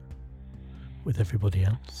with everybody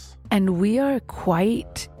else. And we are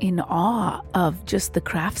quite in awe of just the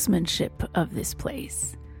craftsmanship of this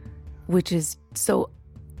place, which is so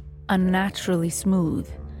unnaturally smooth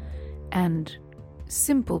and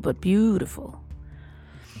simple but beautiful.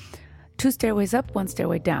 2 stairways up, 1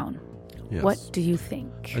 stairway down. Yes. What do you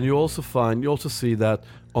think? And you also see that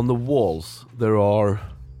on the walls there are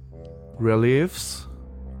reliefs.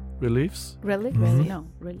 Reliefs? Reliefs,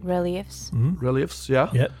 yeah.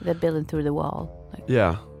 Yep. They're building through the wall. Like,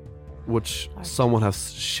 Yeah, which someone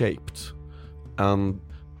has shaped, and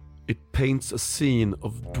it paints a scene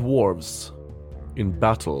of dwarves in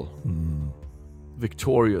battle,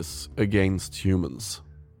 victorious against humans.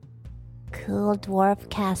 Cool dwarf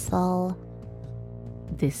castle.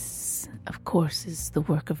 This, of course, is the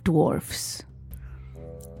work of dwarfs.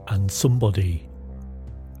 And somebody,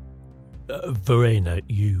 Verena,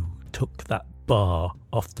 you took that bar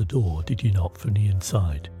off the door, did you not, from the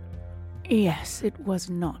inside? Yes, it was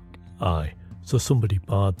not. Aye. So somebody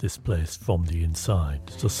barred this place from the inside.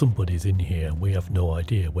 So somebody's in here and we have no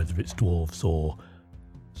idea whether it's dwarves or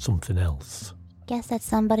something else. Guess that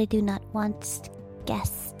somebody do not want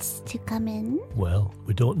guests to come in. Well,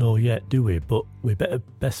 we don't know yet, do we? But we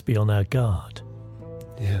best be on our guard.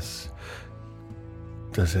 Yes.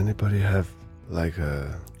 Does anybody have, like,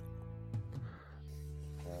 a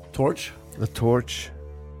Torch? torch?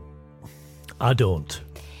 I don't.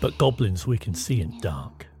 But goblins we can see in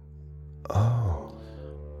dark. Oh.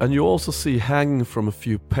 And you also see hanging from a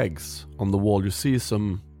few pegs on the wall, you see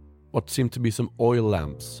what seem to be some oil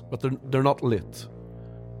lamps, but they're not lit.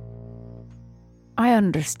 I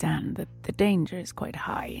understand that the danger is quite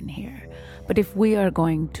high in here, but if we are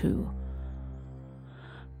going to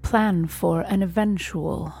plan for an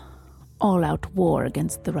eventual all-out war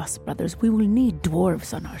against the Rust Brothers, we will need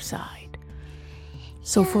dwarves on our side.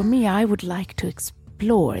 So for me, I would like to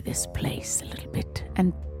explore this place a little bit,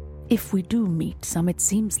 and if we do meet some, it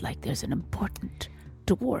seems like there's an important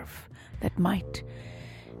dwarf that might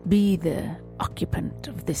be the occupant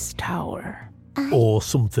of this tower. Or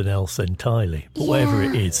something else entirely. But whatever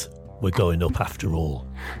it is, we're going up after all.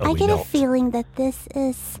 Are I we get not? a feeling that this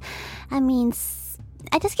is, I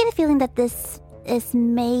just get a feeling that this is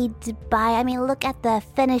made by, look at the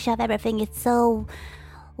finish of everything. It's so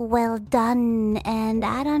well done, and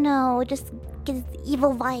I don't know, just gives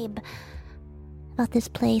evil vibe about this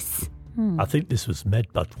place. I think this was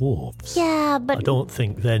made by dwarves. Yeah, but I don't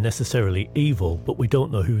think they're necessarily evil, but we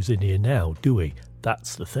don't know who's in here now, do we?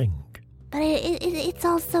 That's the thing. But it's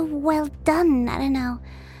also well done. I don't know.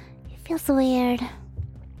 It feels weird.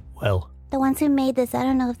 Well, The ones who made this, I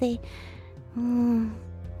don't know if they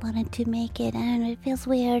wanted to make it. I don't know. It feels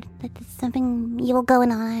weird that there's something evil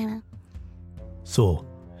going on. I don't know. so,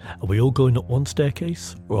 are we all going up one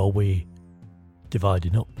staircase, or are we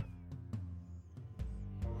dividing up?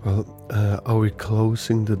 Well, are we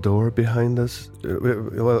closing the door behind us?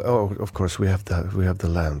 Of course we have the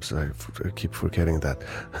lamps. I keep forgetting that.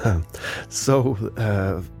 So,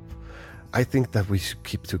 I think that we should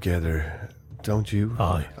keep together, don't you?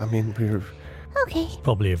 Aye. We're Okay.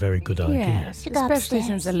 Probably a very good idea. Yes, To go especially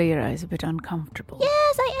upstairs. since Alira is a bit uncomfortable.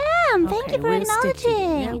 Yes, I am. Thank Okay, you for we'll stick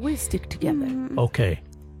acknowledging. Yeah, we'll stick together. Okay.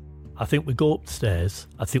 I think we go upstairs.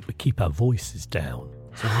 I think we keep our voices down.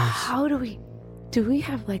 How do we... Do we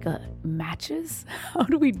have like matches? How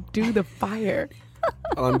do we do the fire?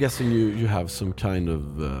 I'm guessing you have some kind of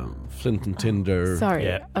flint and tinder. Sorry.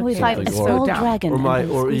 Yeah. Okay. We fight a small dragon.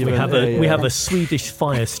 Or even We have a Swedish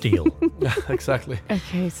fire steel. exactly.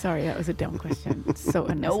 Okay, sorry, that was a dumb question. So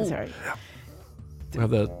unnecessary.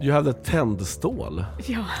 You have the tändstål.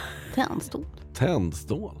 Ja.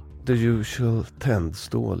 Tändstål. The usual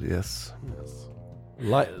tändstål, yes.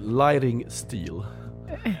 Lighting steel.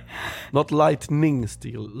 Not lightning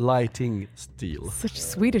steel, lighting steel. Such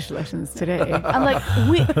Swedish lessons today. I'm like,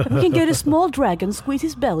 we can get a small dragon, squeeze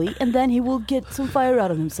his belly, and then he will get some fire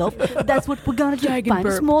out of himself. That's what we're gonna do. Dragon Find a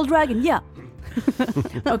burp. small dragon, yeah.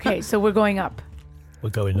 Okay, so we're going up. We're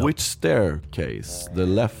going up. Which staircase? The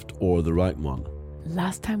left or the right one?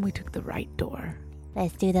 Last time we took the right door.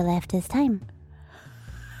 Let's do the left this time.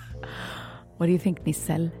 What do you think,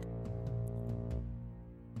 Nissel?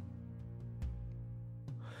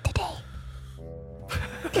 Today.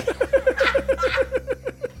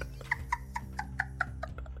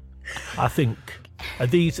 I think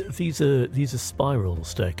these are spiral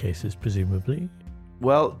staircases, presumably.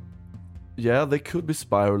 Well, yeah, they could be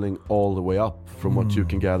spiraling all the way up from what you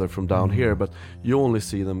can gather from down here, but you only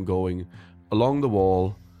see them going along the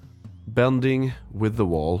wall, bending with the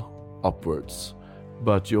wall upwards,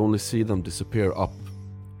 but you only see them disappear up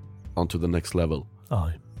onto the next level.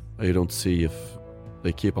 Aye. You don't see if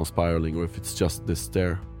they keep on spiraling or if it's just this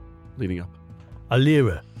stair leading up.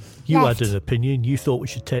 Alira, you Left. had an opinion. You thought we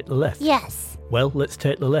should take the left. Yes. Well, let's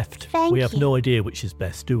take the left. Thank we have you. no idea which is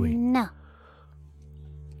best, do we? No.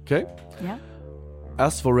 Okay? Yeah.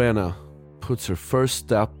 As Vorena puts her first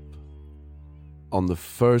step on the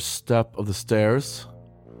first step of the stairs,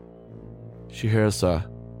 she hears a...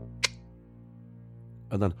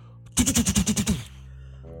 and then...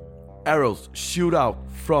 arrows shoot out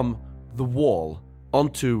from the wall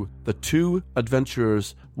onto the two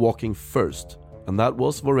adventurers walking first. And that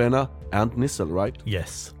was Vorena and Nissel, right?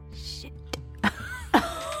 Yes.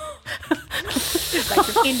 Like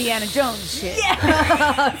some Indiana Jones shit.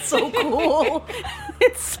 That's so cool.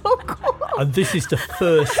 It's so cool. And this is the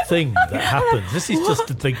first thing that happens. This is just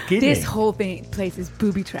the beginning. This whole place is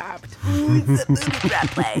booby trapped. It's a booby trap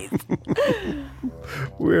place.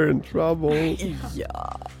 We're in trouble. Yeah.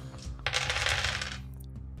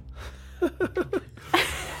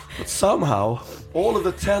 But somehow, all of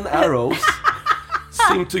the 10 arrows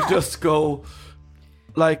seem to just go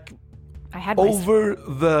like I had my over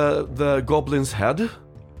the goblin's head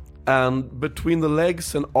and between the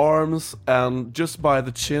legs and arms and just by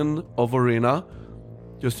the chin of Vorena,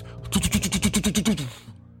 just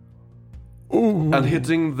and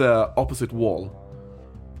hitting the opposite wall.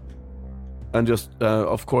 And just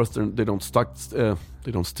of course they don't stick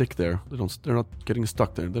there. They're not getting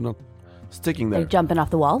stuck there. They're not sticking there. They're jumping off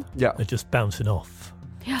the wall. Yeah, They're just bouncing off.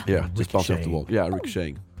 yeah, just bouncing off the wall. Yeah,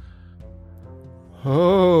 ricocheting.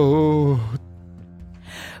 Oh,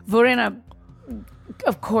 Vorena,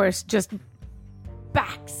 of course, just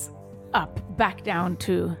backs up, back down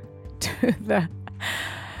to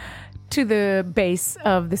the base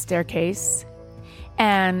of the staircase,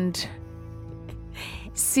 and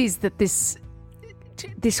sees that this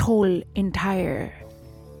whole entire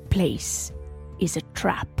place is a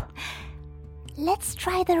trap. Let's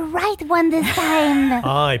try the right one this time.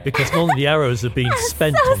 Aye, because none of the arrows have been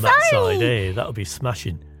spent so on that sorry. side, eh? That would be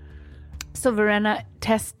smashing. So Vorena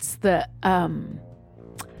tests the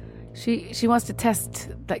she wants to test,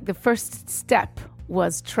 like, the first step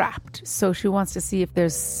was trapped, so she wants to see if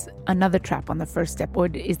there's another trap on the first step, or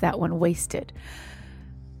is that one wasted?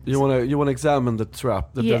 You wanna examine the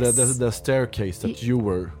trap, Yes. the staircase that you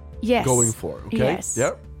were Yes. going for. Okay. Yes.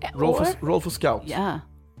 Yeah. Or- Roll for scout. Yeah.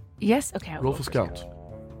 Yes. Okay. I'll Roll for scout.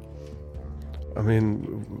 I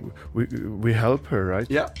mean, we help her, right?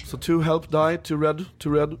 Yeah. So 2 help die, 2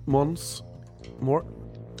 red mons more.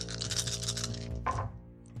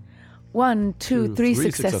 1, 2, 2, 3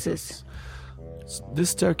 successes. This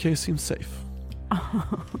staircase seems safe.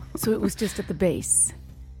 So it was just at the base.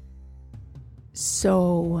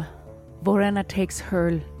 So Vorena takes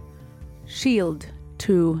her shield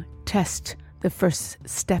to test the first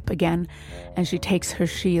step again, and she takes her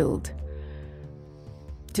shield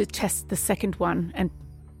to test the second one, and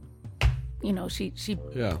she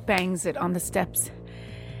Yeah. bangs it on the steps,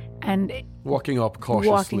 and Walking up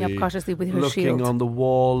cautiously. with her looking shield. on the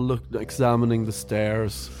wall, examining the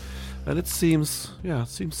stairs, and it seems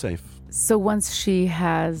safe. So once she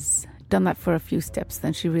has done that for a few steps,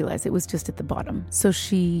 then she realized it was just at the bottom. So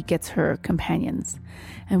she gets her companions,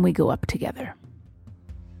 and we go up together.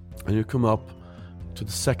 And you come up to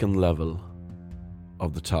the second level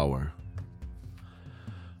of the tower.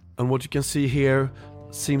 And what you can see here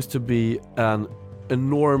seems to be an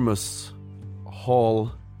enormous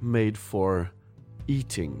hall made for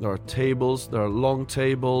eating. There are tables, there are long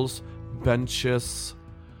tables, benches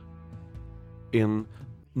in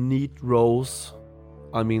neat rows.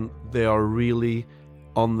 I mean, they are really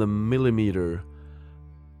on the millimeter,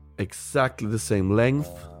 exactly the same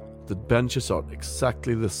length. The benches are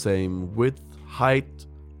exactly the same width, height,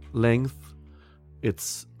 length.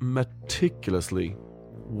 It's meticulously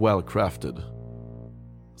well crafted.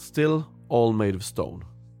 Still all made of stone.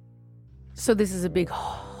 So this is a big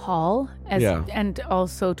hall, and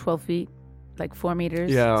also 12 feet, like 4 meters.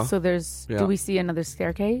 Yeah. So there's. Yeah. Do we see another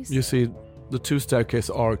staircase? You see, the two staircases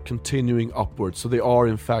are continuing upwards, so they are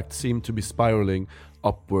in fact seem to be spiraling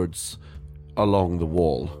upwards along the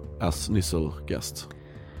wall, as Nissel guessed.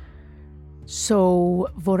 So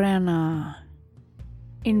Vorana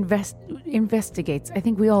investigates. I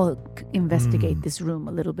think we all investigate this room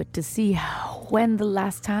a little bit to see when the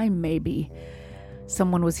last time maybe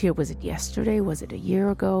someone was here. Was it yesterday? Was it a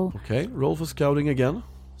year ago? Okay, roll for scouting again.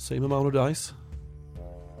 Same amount of dice.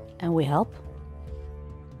 And we help.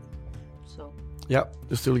 So Yeah,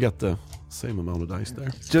 you still get the same amount of dice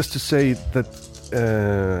there. Just to say that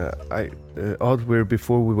Oddweir,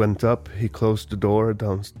 before we went up, he closed the door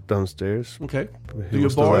downstairs. Okay. He Do you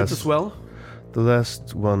was the bar it last- as well? The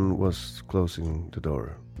last one was closing the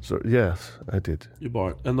door. So yes, I did. You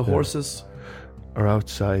bar it. And the Yeah. horses? Are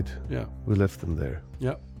outside. Yeah. We left them there.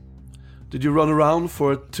 Yeah. Did you run around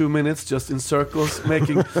for 2 minutes just in circles,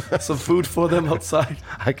 making some food for them outside?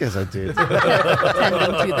 I guess I did.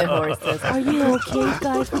 tending to the horses. Are you okay,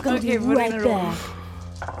 guys? We're gonna Okay, be we're right gonna roll. back.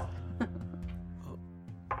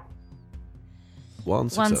 One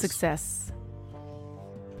success. One success.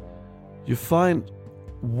 You find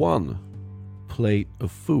one plate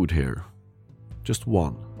of food here. Just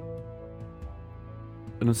one.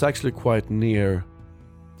 And it's actually quite near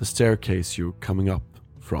the staircase you're coming up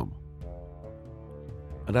from.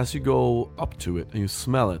 And as you go up to it and you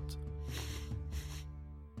smell it,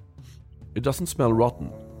 it doesn't smell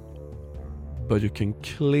rotten, but you can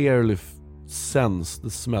clearly sense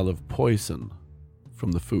the smell of poison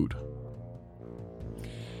from the food.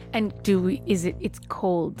 And it's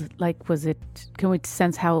cold? Like, can we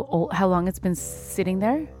sense how long it's been sitting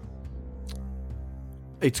there?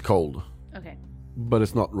 It's cold, Okay. but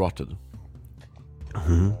it's not rotted.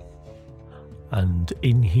 And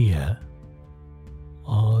in here,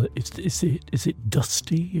 is it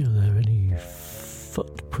dusty? Are there any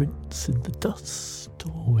footprints in the dust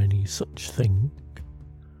or any such thing?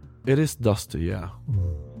 It is dusty, yeah.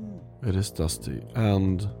 It is dusty.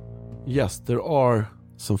 And yes, there are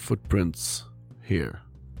some footprints here.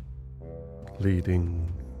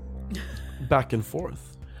 Leading. Back and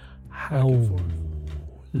forth. How and forth.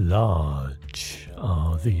 large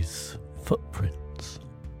are these footprints?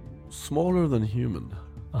 Smaller than human.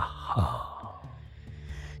 Aha.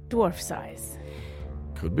 Dwarf size.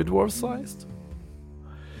 Could be dwarf-sized.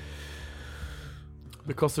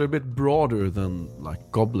 Because they're a bit broader than,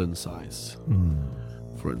 like, goblin size,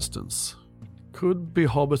 for instance. Could be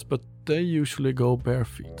hobbits, but they usually go bare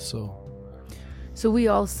feet, so... So we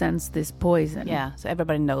all sense this poison. Yeah, so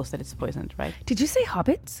everybody knows that it's poisoned, right? Did you say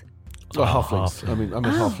hobbits? Oh, halflings. I mean I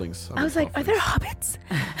halflings. was like, are there hobbits?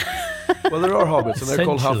 Well, there are hobbits, and they're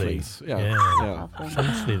called Essentially, halflings. Yeah.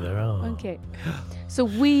 Essentially, there are. Okay. So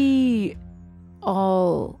we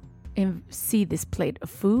all see this plate of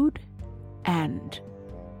food and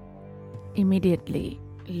immediately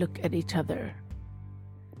look at each other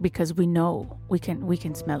because we know we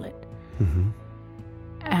can smell it.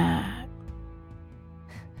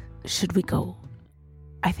 Should we go?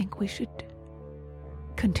 I think we should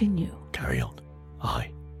continue. Carry on.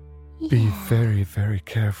 Aye. Be very, very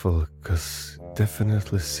careful, because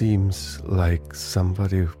definitely seems like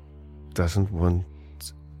somebody doesn't want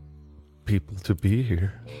people to be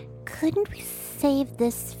here. Couldn't we save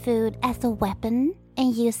this food as a weapon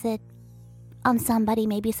and use it on somebody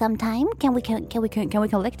maybe sometime? Can we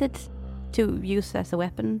collect it to use as a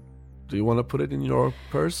weapon? Do you want to put it in your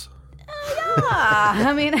purse?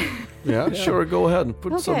 I mean, Yeah, sure, go ahead and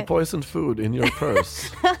put some Okay. poisoned food in your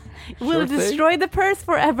purse. will Sure it thing. destroy the purse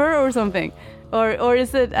forever or something? Or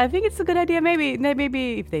is it? I think it's a good idea. Maybe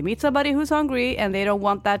if they meet somebody who's hungry and they don't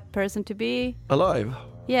want that person to be, Alive.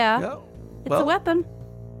 Yeah. it's a weapon.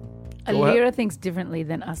 Go ahead. Alira thinks differently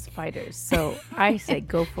than us fighters, so I say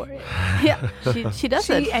go for it. Yeah, she does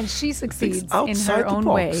it. And she succeeds in outside her the own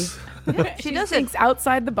box. way. She does it. thinks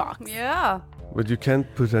outside the box. Yeah. But you can't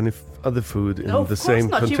put any other food in No, of the course same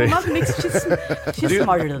not. She will container. not mix. She's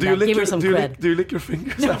smarter than Do you that. lick Give her your, some do you cred. lick, do you lick your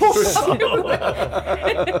fingers afterwards?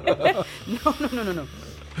 No.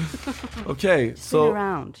 Okay, Spin so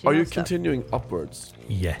around. are you knows stuff. continuing upwards?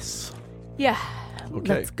 Yes. Yeah.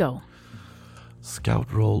 Okay. Let's go.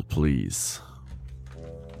 Scout roll, please.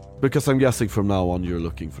 Because I'm guessing from now on you're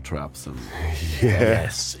looking for traps, and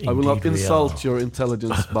Yes. I will not indeed we insult are. your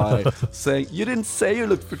intelligence by saying you didn't say you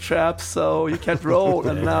looked for traps, so you can't roll,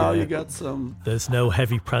 and now you got some There's no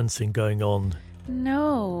heavy prancing going on.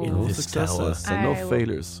 No. In no this successes tower. and no I will-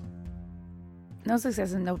 failures. No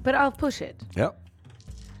success and no, but I'll push it. Yeah.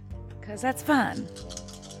 Because that's fun.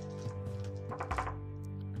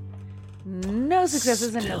 No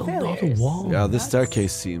successes and no Still not a failures. wall. Yeah, this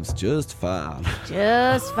staircase seems just fine.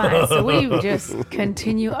 Just fine. So we just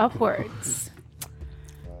continue upwards.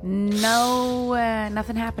 No,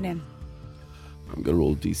 nothing happening. I'm gonna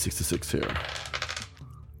roll D66 here.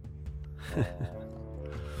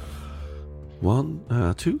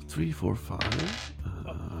 1, 2, 3, 4, 5.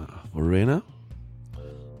 Verena,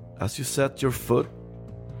 as you set your foot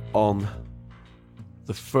on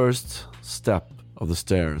the first step of the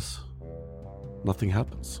stairs, nothing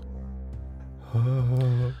happens.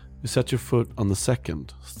 You set your foot on the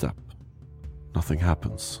second step, nothing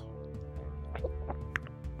happens.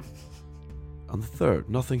 On the third,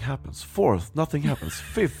 nothing happens. Fourth, nothing happens.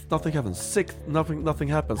 Fifth, nothing happens. Sixth, nothing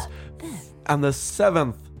happens. And the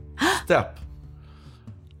seventh step,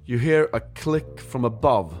 you hear a click from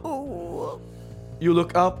above. You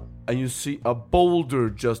look up and you see a boulder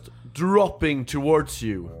just dropping towards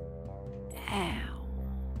you. Ow.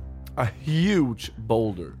 A huge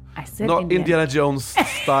boulder. I said Not Indiana Jones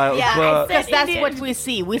style, Yeah, but that's what we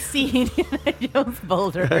see. We see Indiana Jones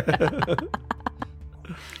boulder.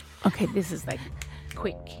 Okay, this is like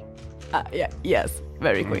quick. Yeah. Yes.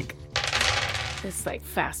 Very quick. This is like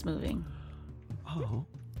fast moving. oh.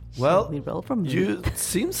 Well, We roll from you it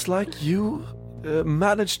seems like you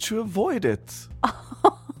managed to avoid it.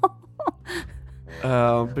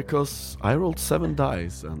 Because I rolled 7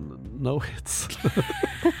 dice and no hits.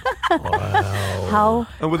 Wow. How?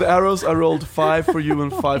 And with arrows, I rolled 5 for you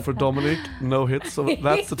and 5 for Dominic. No hits. So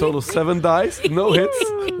that's a total of 7 dice. No hits.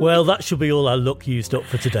 Well, that should be all our luck used up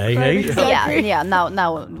for today, eh? Yeah. Now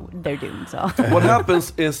they're doomed. So. What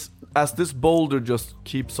happens is, as this boulder just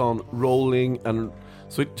keeps on rolling, and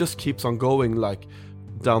so it just keeps on going, like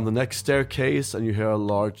down the next staircase, and you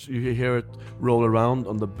hear it roll around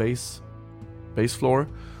on the base floor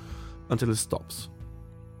until it stops.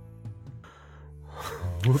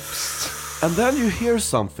 Whoops. And then you hear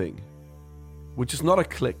something, which is not a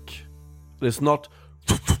click. It's not.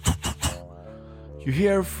 You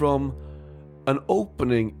hear from an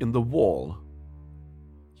opening in the wall.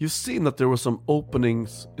 You've seen that there were some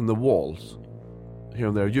openings in the walls here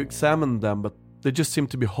and there. You examined them, but they just seem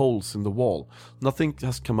to be holes in the wall. Nothing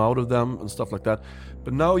has come out of them and stuff like that.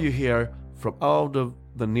 But now you hear from out of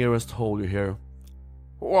the nearest hole, you hear,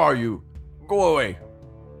 "Who are you? Go away.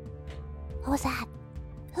 Who was that?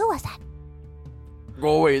 Who was that?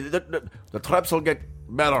 Go away. The traps will get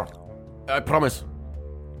better. I promise.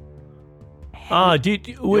 Did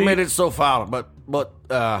You we? made it so far, but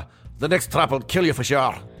the next trap will kill you for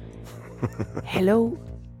sure." Hello?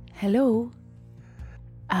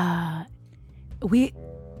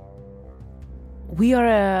 We are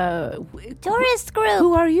a... Tourist group.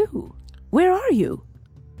 Who are you? Where are you?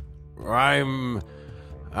 I'm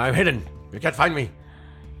hidden. You can't find me.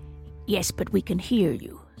 Yes, but we can hear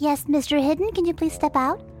you. Yes, Mr. Hidden, can you please step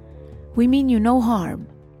out? We mean you no harm.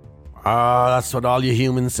 That's what all you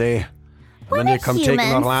humans say. We're When you not come taking our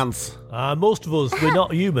humans. lands. Most of us, we're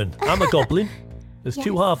not human. I'm a goblin. There's Yes.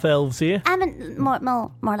 2 half-elves here. I'm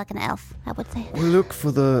more like an elf, I would say. We look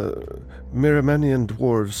for the Miramanian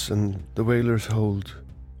dwarves and the Whalers' Hold.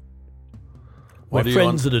 What We're do you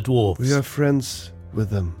friends want? of the dwarves. We are friends with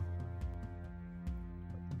them.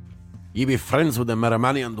 You be friends with the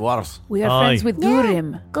Meramanian dwarves. We are Aye. friends with Yeah.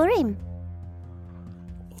 Gurim. Gurim.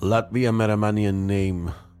 That be a Meramanian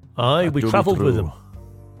name. Aye, That we do be travelled with true. them.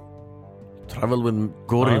 Travel with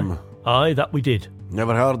Gorim. Aye, that we did.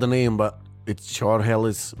 Never heard the name, but it sure hell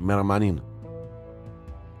is Meramanian.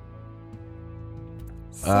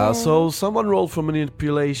 So someone rolled for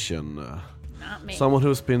manipulation. Not me. Someone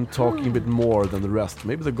who's been talking a bit more than the rest.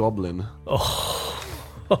 Maybe the goblin.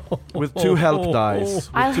 With 2 help dice.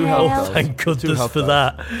 I'll With 2 help help. dice. Thank 2 goodness help for dice.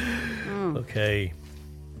 that. Okay.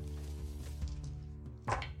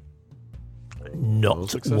 Not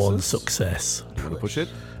successes? one success. You want to push it?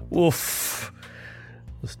 Woof.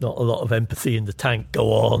 There's not a lot of empathy in the tank.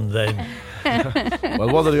 Go on then. Well,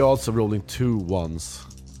 what are you also rolling 2 ones?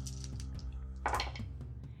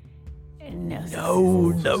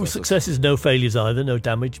 No successes, no failures either, no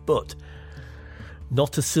damage, but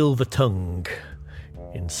not a silver tongue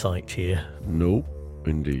in sight here. Nope.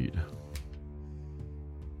 Indeed.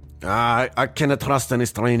 I cannot trust any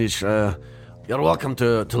strangers. You're welcome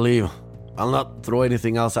to leave. I'll not throw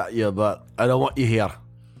anything else at you, but I don't want you here.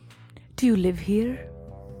 Do you live here?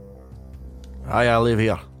 I live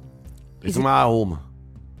here. It's Is it- my home.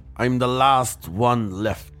 I'm the last one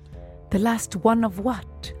left. The last one of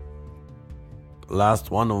what?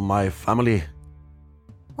 Last one of my family.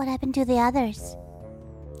 What happened to the others?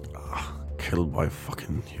 Killed by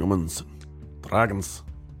fucking humans and dragons.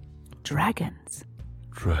 Dragons.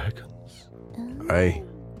 Dragons. Aye.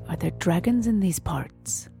 Are there dragons in these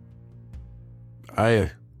parts?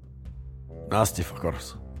 Aye. Nasty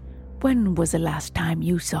fuckers. When was the last time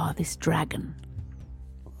you saw this dragon?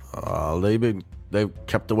 They've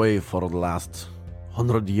kept away for the last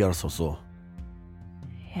 100 years or so.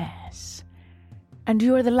 Yes. And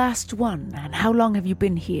you're the last one, and how long have you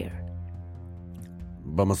been here?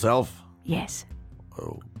 By myself, Yes.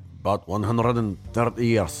 about 130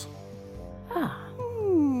 years.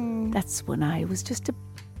 That's when I was just a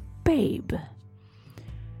babe.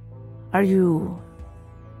 Are you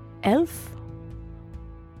elf?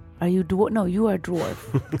 Are you dwarf? No, you are dwarf.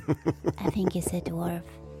 I think you said dwarf.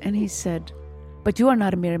 And he said, but you are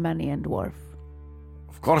not a Mirmanian dwarf.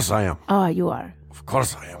 Of course I am. Ah, you are. Of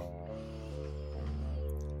course I am.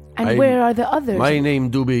 And where are the others? My name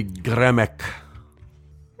do be Gremek.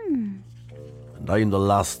 And I am the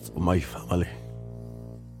last of my family.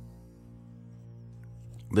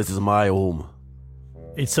 This is my home,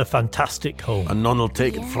 It's a fantastic home. and none will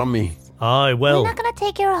take it from me. Aye, well, We're not gonna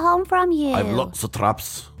take your home from you. I've lots of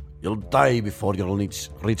traps. You'll die before you'll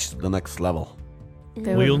reach the next level.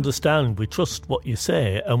 There we were- understand. We trust what you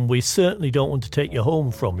say, and we certainly don't want to take you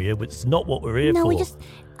home from you. It's not what we're here No, for. we just.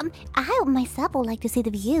 I myself would like to see the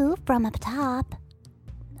view from up top.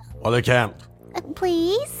 Well, I can't.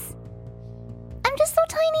 Please? I'm just so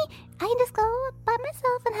tiny. I can just go by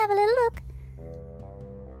myself and have a little look.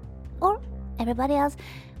 Or everybody else.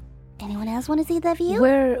 Anyone else want to see the view?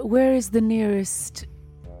 Where is the nearest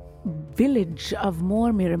village of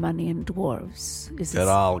more Mirmanian dwarves? Is They're it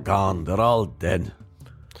all gone. They're all dead.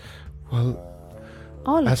 Well,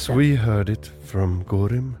 all of as them? we heard it from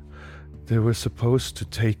Gorim, they were supposed to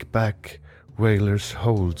take back Whaler's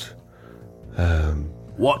Hold.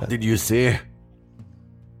 What did you say?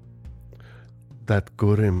 That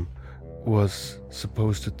Gorim was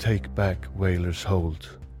supposed to take back Whaler's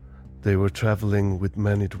Hold. They were traveling with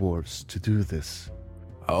many dwarves to do this.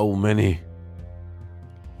 How many?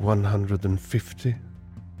 150.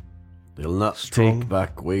 They'll not Strong. take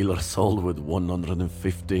back Whaler's Soul with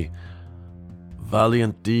 150.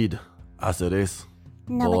 Valiant deed, as it is.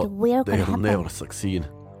 No, but we're gonna they'll help never them. succeed.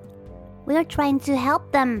 We're trying to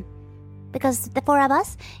help them. Because the four of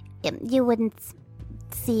us, you wouldn't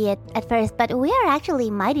see it at first, but we are actually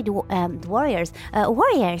mighty warriors.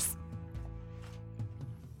 Warriors.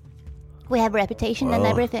 We have reputation and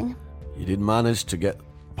Well. everything. You did manage to get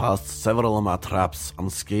past several of my traps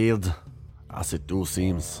unscathed, as it do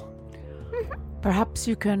seems. Perhaps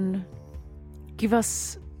you can give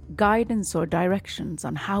us guidance or directions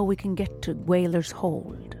on how we can get to Whaler's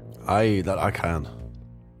Hold. Aye, that I can.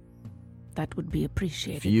 That would be If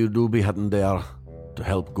appreciated. you do be heading there to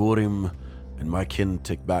help Gorim and my kin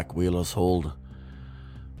take back Whaler's Hold,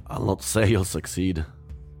 I'll not say you'll succeed,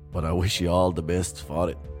 but I wish you all the best for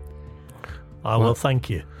it. Well, thank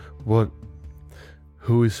you.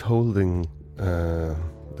 Who is holding the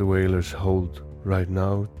Whaler's Hold right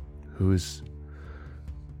now? Who is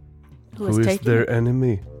Who is taking their it?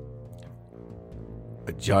 enemy?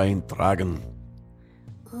 A giant dragon.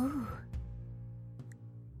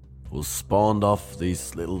 Who spawned off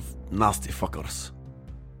these little nasty fuckers.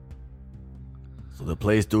 So the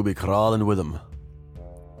place do be crawling with them.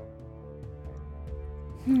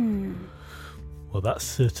 Well, that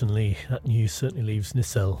news certainly leaves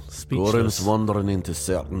Nissel speechless. Gorim's wandering into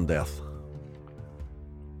certain death.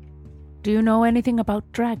 Do you know anything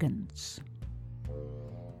about dragons?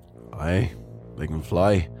 Aye, they can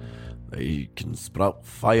fly. They can sprout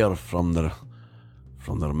fire from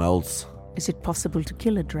their mouths. Is it possible to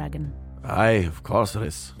kill a dragon? Aye, of course it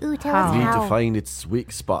is. Ooh, tell How? us You need how. to find its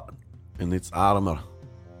weak spot in its armor.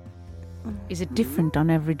 Is it different on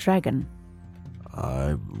every dragon?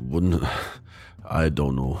 I wouldn't. I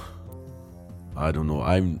don't know.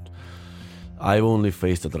 I've only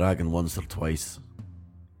faced a dragon once or twice.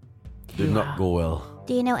 Did not go well.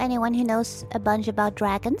 Do you know anyone who knows a bunch about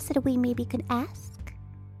dragons that we maybe could ask?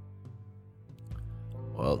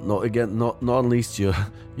 Well, not unless you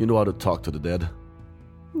know how to talk to the dead.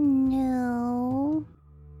 No.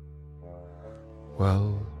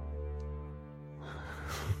 Well,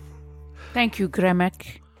 Thank you,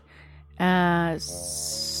 Gremek.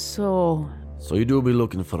 So you do be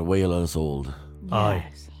looking for whalers old. Aye.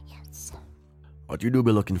 yes. What you do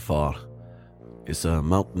be looking for is a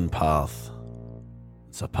mountain path.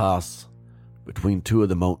 It's a pass between two of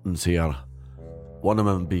the mountains here. One of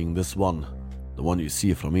them being this one, the one you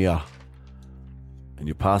see from here. And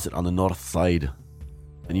you pass it on the north side,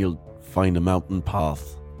 and you'll find a mountain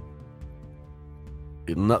path.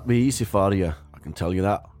 It'll not be easy for you, I can tell you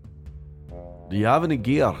that. Do you have any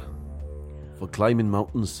gear for climbing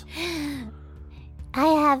mountains? I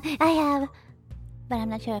have, but I'm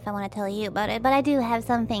not sure if I want to tell you about it, but I do have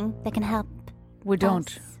something that can help. We don't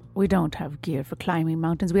us. have gear for climbing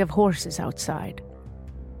mountains. We have horses outside.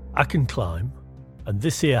 I can climb. And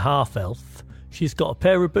this here half-elf, she's got a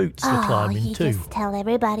pair of boots for climbing you too. just tell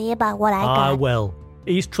everybody about what I Ah, got. well,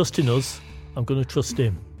 he's trusting us. I'm going to trust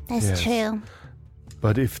him. That's Yes. true.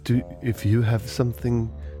 But if you have something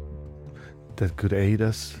that could aid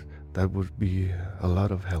us, that would be a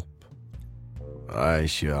lot of help. Aye,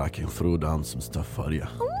 sure, I can throw down some stuff for you.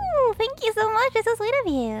 Ooh, thank you so much. That's so sweet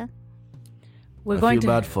of you. We're I going feel to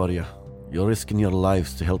bad for you. You're risking your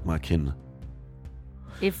lives to help my kin.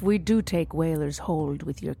 If we do take Whaler's Hold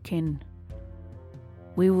with your kin,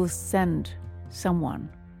 we will send someone,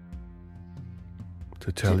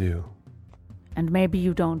 To tell you. and maybe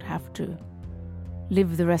you don't have to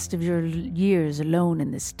live the rest of your years alone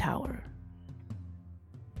in this tower.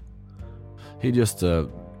 He just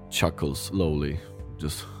chuckles slowly.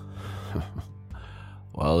 Just,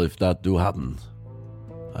 well, if that do happen,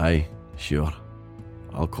 aye, sure,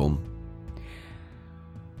 I'll come.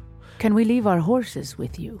 Can we leave our horses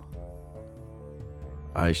with you?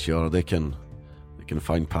 Aye, sure, they can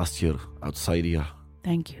find pasture outside here.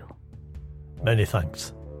 Thank you. Many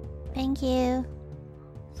thanks. Thank you.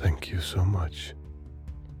 Thank you so much.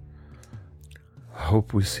 I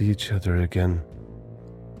hope we see each other again.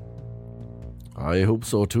 I hope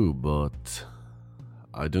so too, but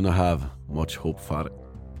I do not have much hope for it.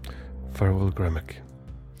 Farewell, Gremic.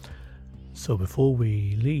 So before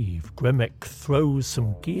we leave, Gremic throws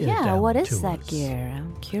some gear Yeah, down what to is that us. gear?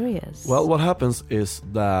 I'm curious. Well, what happens is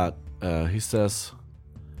that he says,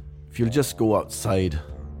 if you'll just go outside,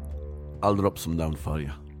 I'll drop some down for you.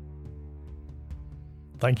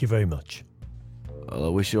 Thank you very much. Well, I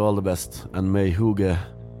wish you all the best, and may Huge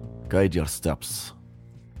guide your steps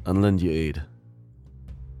and lend you aid.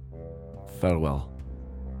 Farewell.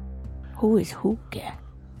 Who is Huge? I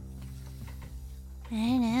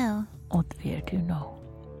don't know. Oddvir, do you know?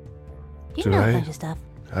 You Do know I? a bunch of stuff.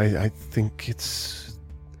 I think it's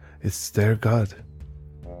their god.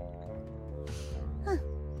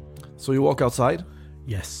 So you walk outside,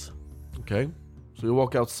 Yes. okay? So you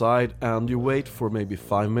walk outside and you wait for maybe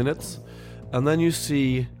 5 minutes, and then you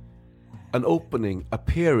see an opening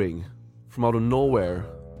appearing from out of nowhere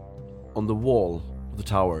on the wall of the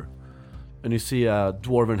tower. And you see a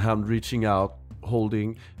dwarven hand reaching out,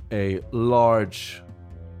 holding a large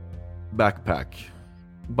backpack.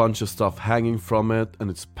 Bunch of stuff hanging from it, and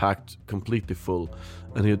it's packed completely full.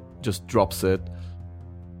 And he just drops it.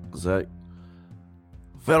 Say,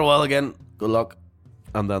 farewell again, good luck.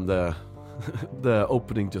 And then the the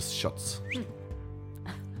opening just shuts.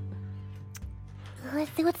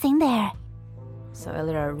 Let's see what's in there. So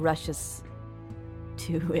Elira rushes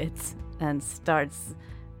to it and starts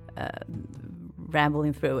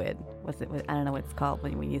rambling through it. What's it? I don't know what it's called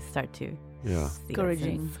when you start to. Yeah. see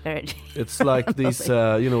Scourging. what's in- Scourging. It's like these,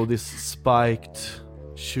 these spiked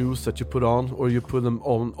shoes that you put on, or you put them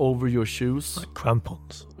on over your shoes. Like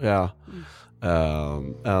crampons. Yeah.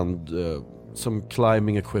 And some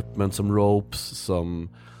climbing equipment, some ropes, some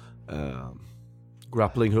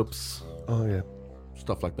grappling hooks, Oh yeah.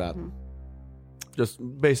 stuff like that. Just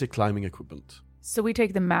basic climbing equipment. So we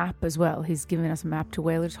take the map as well. He's giving us a map to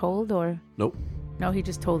Whaler's Hold, or Nope. no? He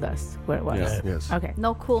just told us where it was. Yeah. Yes. Okay.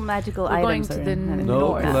 No cool magical We're going items. to or the anything. No,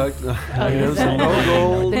 North. like the- no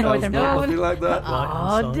gold, the northern nothing path. like that. Right,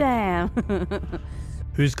 Oh so damn!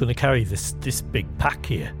 who's going to carry this big pack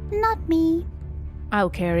here? Not me. I'll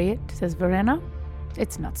carry it, says Verena.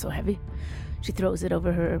 It's not so heavy. She throws it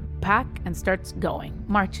over her pack and starts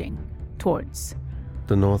marching towards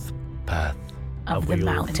The North Path. of And the we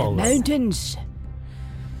all mountains. follow. Mountains.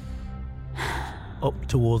 Up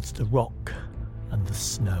towards the rock and the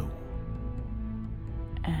snow.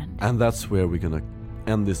 And that's where we're gonna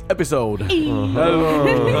end this episode.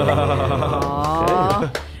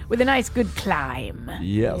 Aw. With a nice good climb.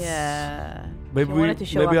 Yes. Yeah. Maybe She wanted to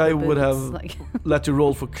show off I her would have boots, like- let you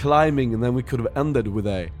roll for climbing, and then we could have ended with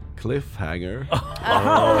a cliffhanger. Oh,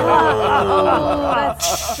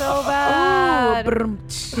 that's so bad.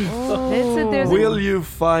 Will you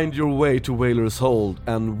find your way to Whaler's Hold,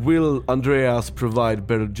 and will Andreas provide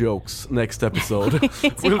better jokes next episode?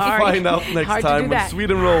 We'll find out next Hard to time do when that.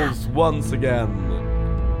 Sweden rolls once again.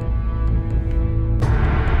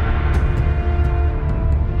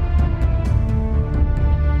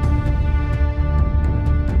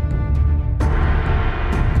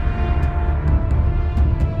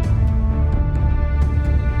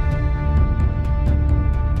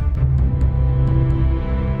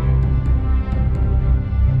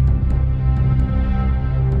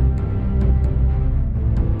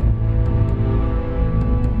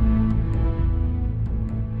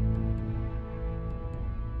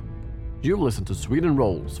 You've listened to Sweden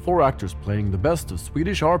Rolls, 4 actors playing the best of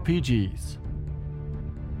Swedish RPGs.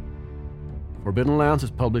 Forbidden Lands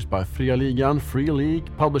is published by Fria Ligan Free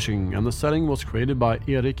League Publishing, and the setting was created by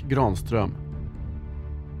Erik Granström.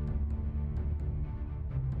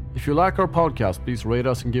 If you like our podcast, please rate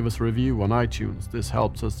us and give us a review on iTunes. This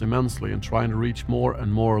helps us immensely in trying to reach more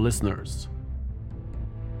and more listeners.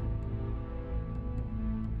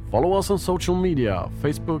 Follow us on social media,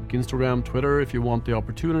 Facebook, Instagram, Twitter if you want the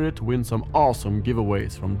opportunity to win some awesome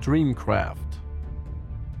giveaways from Dreamcraft.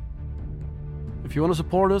 If you want to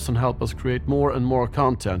support us and help us create more and more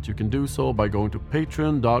content, you can do so by going to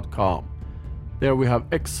patreon.com. There we have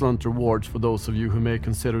excellent rewards for those of you who may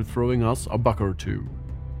consider throwing us a buck or two.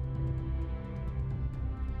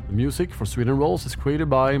 The music for Sweden Rolls is created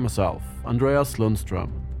by myself, Andreas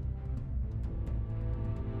Lundström.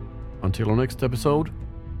 Until our next episode,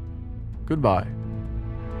 goodbye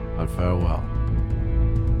and farewell.